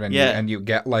animation nerd and Yeah. you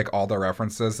get like all the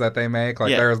references that they make.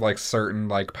 Like Yeah. there's like certain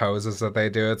like poses that they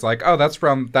do. It's like, oh, that's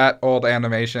from that old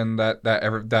animation that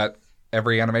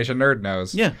every animation nerd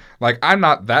knows. Yeah. Like I'm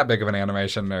not that big of an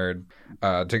animation nerd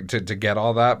to get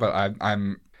all that, but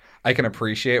I can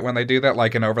appreciate when they do that.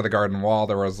 Like in Over the Garden Wall,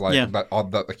 there was like Yeah.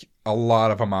 a lot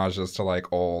of homages to like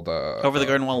old Over the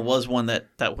Garden Wall was one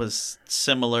that was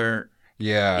similar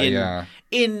Yeah, in- yeah.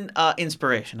 in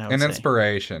inspiration. I would In say.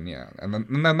 inspiration, yeah. And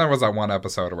then there was that one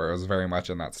episode where it was very much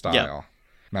in that style. Yeah.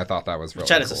 And I thought that was really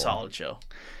That is cool. a solid show.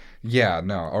 Yeah,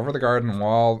 no. Over the Garden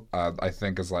Wall, I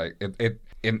think is like it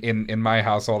in my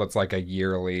household it's like a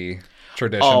yearly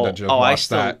tradition to just watch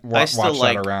watch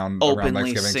that around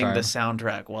openly Thanksgiving sing time. the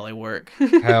soundtrack while I work.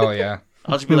 Hell yeah.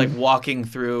 I'll just be like walking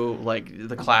through like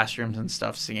the classrooms and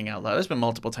stuff, singing out loud. There's been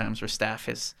multiple times where staff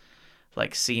has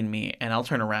like seen me, and I'll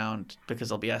turn around because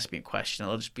they'll be asking me a question.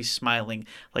 They'll just be smiling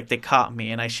like they caught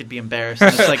me, and I should be embarrassed.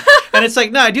 And it's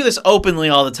like, no, I do this openly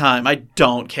all the time. I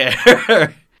don't care.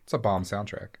 It's a bomb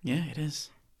soundtrack. Yeah, it is.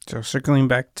 So circling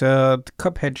back to the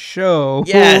Cuphead show.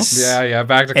 Yes. Yeah,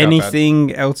 back to Cuphead.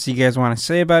 Anything else you guys want to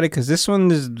say about it? Because this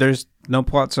one there's no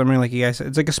plot summary, like you guys said.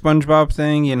 It's like a SpongeBob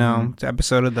thing, you know. It's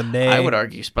episode of the day. I would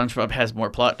argue SpongeBob has more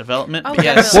plot development. Oh,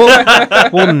 Yes.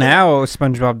 well, now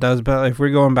SpongeBob does, but if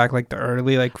we're going back like the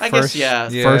early, like I first,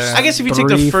 guess, yeah. first I guess if you take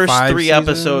the first 5 three seasons,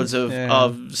 episodes of yeah.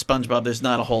 SpongeBob, there's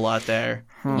not a whole lot there.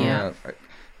 Yeah.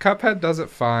 Cuphead does it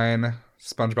fine.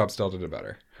 SpongeBob still did it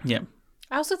better. Yeah.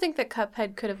 I also think that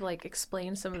Cuphead could have like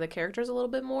explained some of the characters a little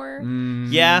bit more.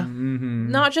 Yeah. Mm-hmm.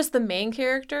 Not just the main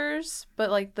characters, but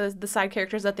like the side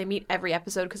characters that they meet every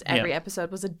episode, because every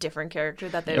episode was a different character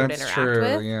that they would That's interact true.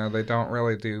 with. Yeah, they don't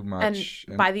really do much.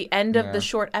 And by the end of yeah. the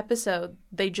short episode,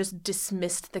 they just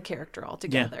dismissed the character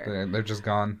altogether. They're just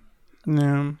gone.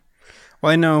 Yeah.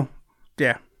 Well, I know.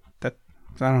 Yeah. I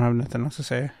don't have nothing else to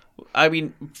say. I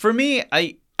mean, for me,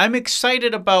 I'm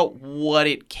excited about what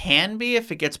it can be if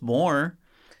it gets more.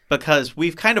 Because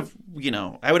we've kind of,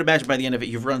 I would imagine by the end of it,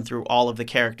 you've run through all of the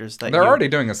characters that They're already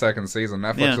doing a second season.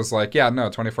 Netflix Yeah. was like,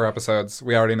 24 episodes.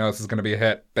 We already know this is going to be a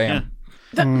hit. Bam.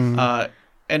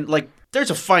 And like, there's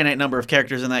a finite number of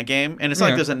characters in that game, and it's not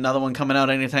like Yeah. there's another one coming out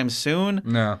anytime soon.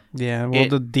 No. Yeah. Well,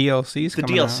 the DLC's The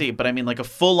coming DLC, out. but I mean, like a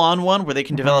full-on one where they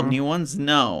can develop new ones.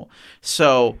 No,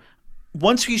 so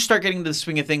once you start getting to the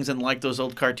swing of things and like those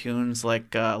old cartoons,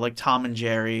 like Tom and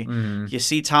Jerry, you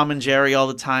see Tom and Jerry all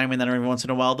the time, and then every once in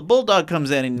a while the bulldog comes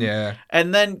in, and Yeah.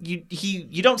 and then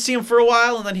you don't see him for a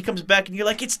while, and then he comes back, and you're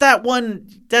like, it's that one,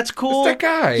 that's cool. It's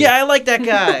that guy. Yeah, I like that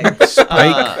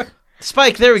guy.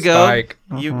 Spike, there we go. Spike.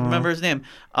 You remember his name.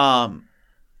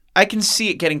 I can see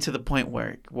it getting to the point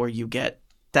where you get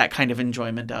that kind of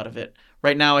enjoyment out of it.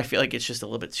 Right now, I feel like it's just a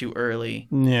little bit too early.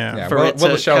 Yeah. Yeah. For Will it the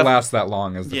to show have- last that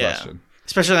long is the Yeah. question.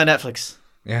 Especially on Netflix.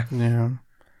 Yeah. Yeah.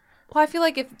 Well, I feel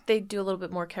like if they do a little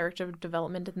bit more character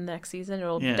development in the next season,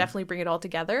 it'll Yeah. definitely bring it all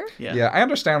together. Yeah. Yeah, I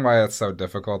understand why it's so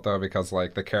difficult though, because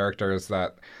like the characters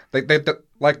that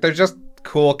they're just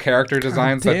cool character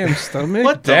designs. Damn, that stomach.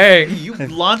 What the? Dang. You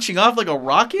launching off like a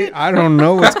rocket? I don't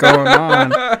know what's going on.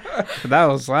 But that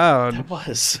was loud. It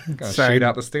was. Gonna Sorry. shoot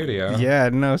out the studio. Yeah.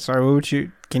 No. Sorry.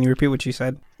 Can you repeat what you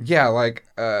said? Yeah, like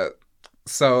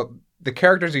so the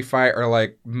characters you fight are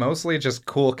like mostly just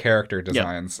cool character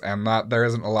designs, and there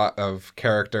isn't a lot of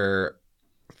character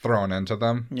thrown into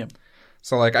them. Yep.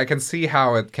 So like I can see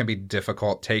how it can be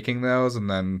difficult taking those and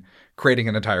then creating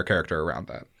an entire character around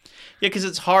that. Yeah, because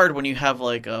it's hard when you have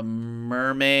like a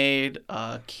mermaid,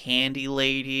 a candy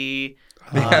lady,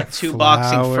 two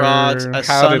boxing frogs, a How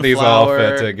sunflower, do these all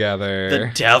fit together?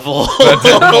 the devil.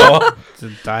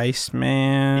 The Dice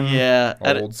Man. Yeah,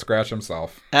 Old Scratch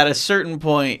himself. at a certain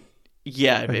point,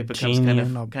 yeah, A it becomes genie kind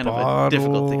in a of a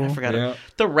difficult thing. I bottle. forgot Yeah. it.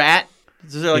 The rat.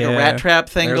 Is there like a Yeah. rat trap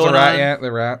thing There's going a rat, on? yeah,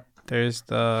 the rat. There's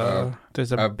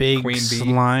there's a a big queen bee.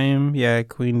 slime. Yeah,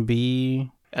 queen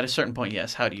bee. At a certain point,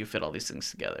 yes. How do you fit all these things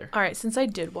together? All right, since I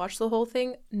did watch the whole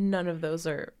thing, none of those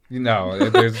are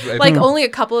There's like only a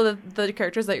couple of the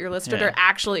characters that you're listed Yeah. are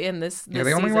actually in this. yeah, this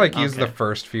they only season. like use the Okay.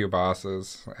 first few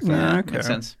bosses. I think. Yeah, okay. Makes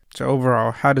sense. So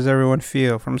overall, how does everyone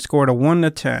feel from a score to 1 to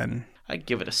 10? I'd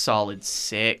give it a solid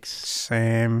 6.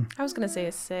 Same. I was gonna say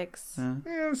a 6.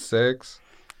 Yeah, 6.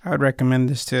 I would recommend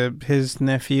this to his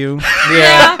nephew.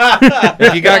 Yeah.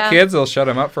 If you got Yeah. kids, they'll shut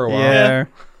him up for a while. Yeah.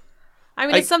 I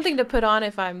mean, it's something to put on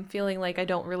if I'm feeling like I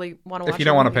don't really want to watch. If you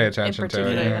don't want to want pay attention to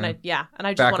it, and I just want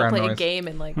to Background play a noise. game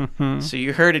and like. So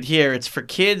you heard it here. It's for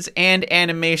kids and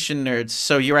animation nerds.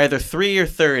 So you're either 3 or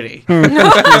 30.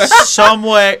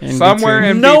 Somewhere. Somewhere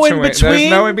in No between. in between? There's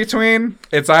no in between.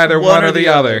 It's either one or the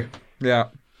other. Yeah.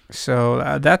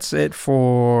 So that's it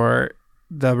for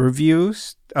the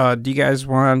reviews. Do you guys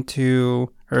want to,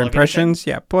 or Plug impressions?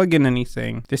 Yeah, plug in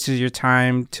anything. This is your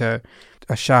time to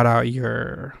shout out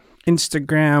your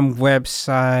Instagram,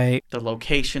 website. The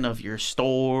location of your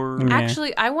store. Yeah.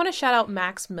 Actually, I want to shout out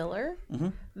Max Miller, Mm-hmm.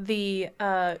 the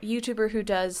YouTuber who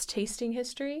does tasting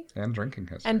history And drinking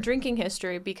history. and drinking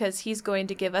history, because he's going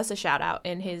to give us a shout out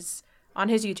on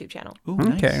his YouTube channel. Ooh,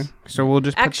 nice. Okay, so we'll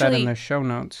just put that Actually- in the show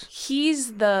notes.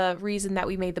 He's the reason that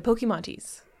we made the Pokemon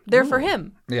teas. They're for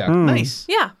him. yeah. Nice.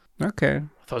 Yeah. Okay.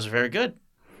 Those are very good.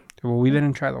 Well, we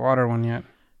didn't try the water one yet,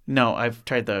 No, I've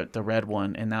tried the red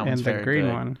one, and that and one's the very green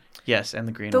good. one. Yes, and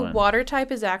the green The one. water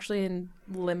type is actually in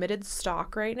limited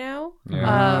stock right now.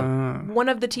 Yeah. One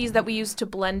of the teas that we use to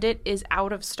blend it is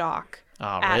out of stock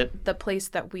All at right. the place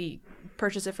that we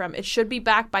purchase it from. It should be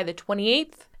back by the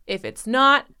 28th. If it's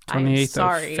not, I'm 28th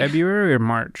sorry. of February or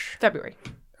March? February.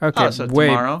 Okay, so wait.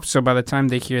 tomorrow? So by the time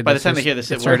they hear this, By the time they hear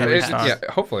this, it's it will already have in passed. stock.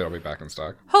 Yeah, hopefully it'll be back in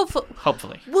stock.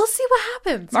 Hopefully. We'll see what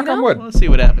happens. Knock you on know? wood. Let's see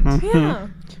what happens. Yeah.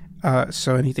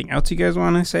 So anything else you guys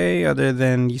want to say other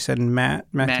than you said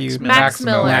Matthew? Miller. Max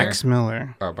Miller. Max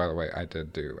Miller. Oh, by the way,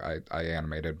 I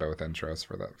animated both intros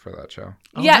for that show.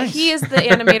 Oh, Yeah, nice. he is the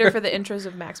animator for the intros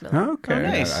of Max Miller. Okay. Oh,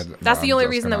 nice. That's the I'm only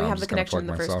just reason that we I'm have the just gonna connection in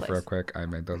plug the first myself place. real quick. I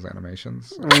made those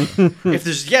animations. If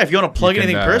you want to plug You can,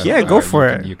 anything personal, Yeah, go you for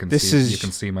can- it. You can This see, is- you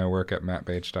can see my work at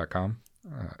mattbage.com.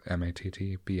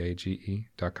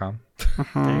 mattbage.com.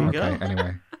 there you Okay, go.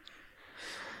 anyway.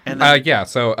 And then,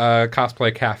 So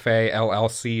Cosplay Cafe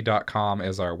LLC.com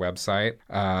is our website.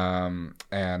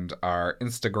 And our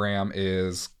Instagram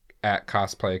is at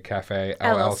Cosplay Cafe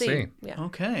LLC. Yeah.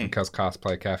 okay. Because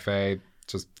Cosplay Cafe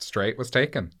just straight was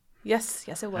taken. Yes,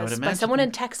 it would was by imagine. someone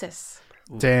in Texas.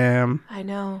 Damn. I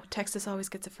know. Texas always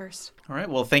gets it first. All right.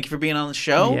 Well, thank you for being on the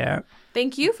show. Yeah.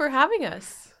 Thank you for having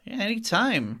us. Yeah,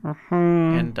 anytime.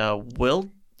 Hmm. And we'll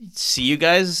see you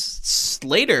guys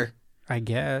later. I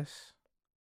guess.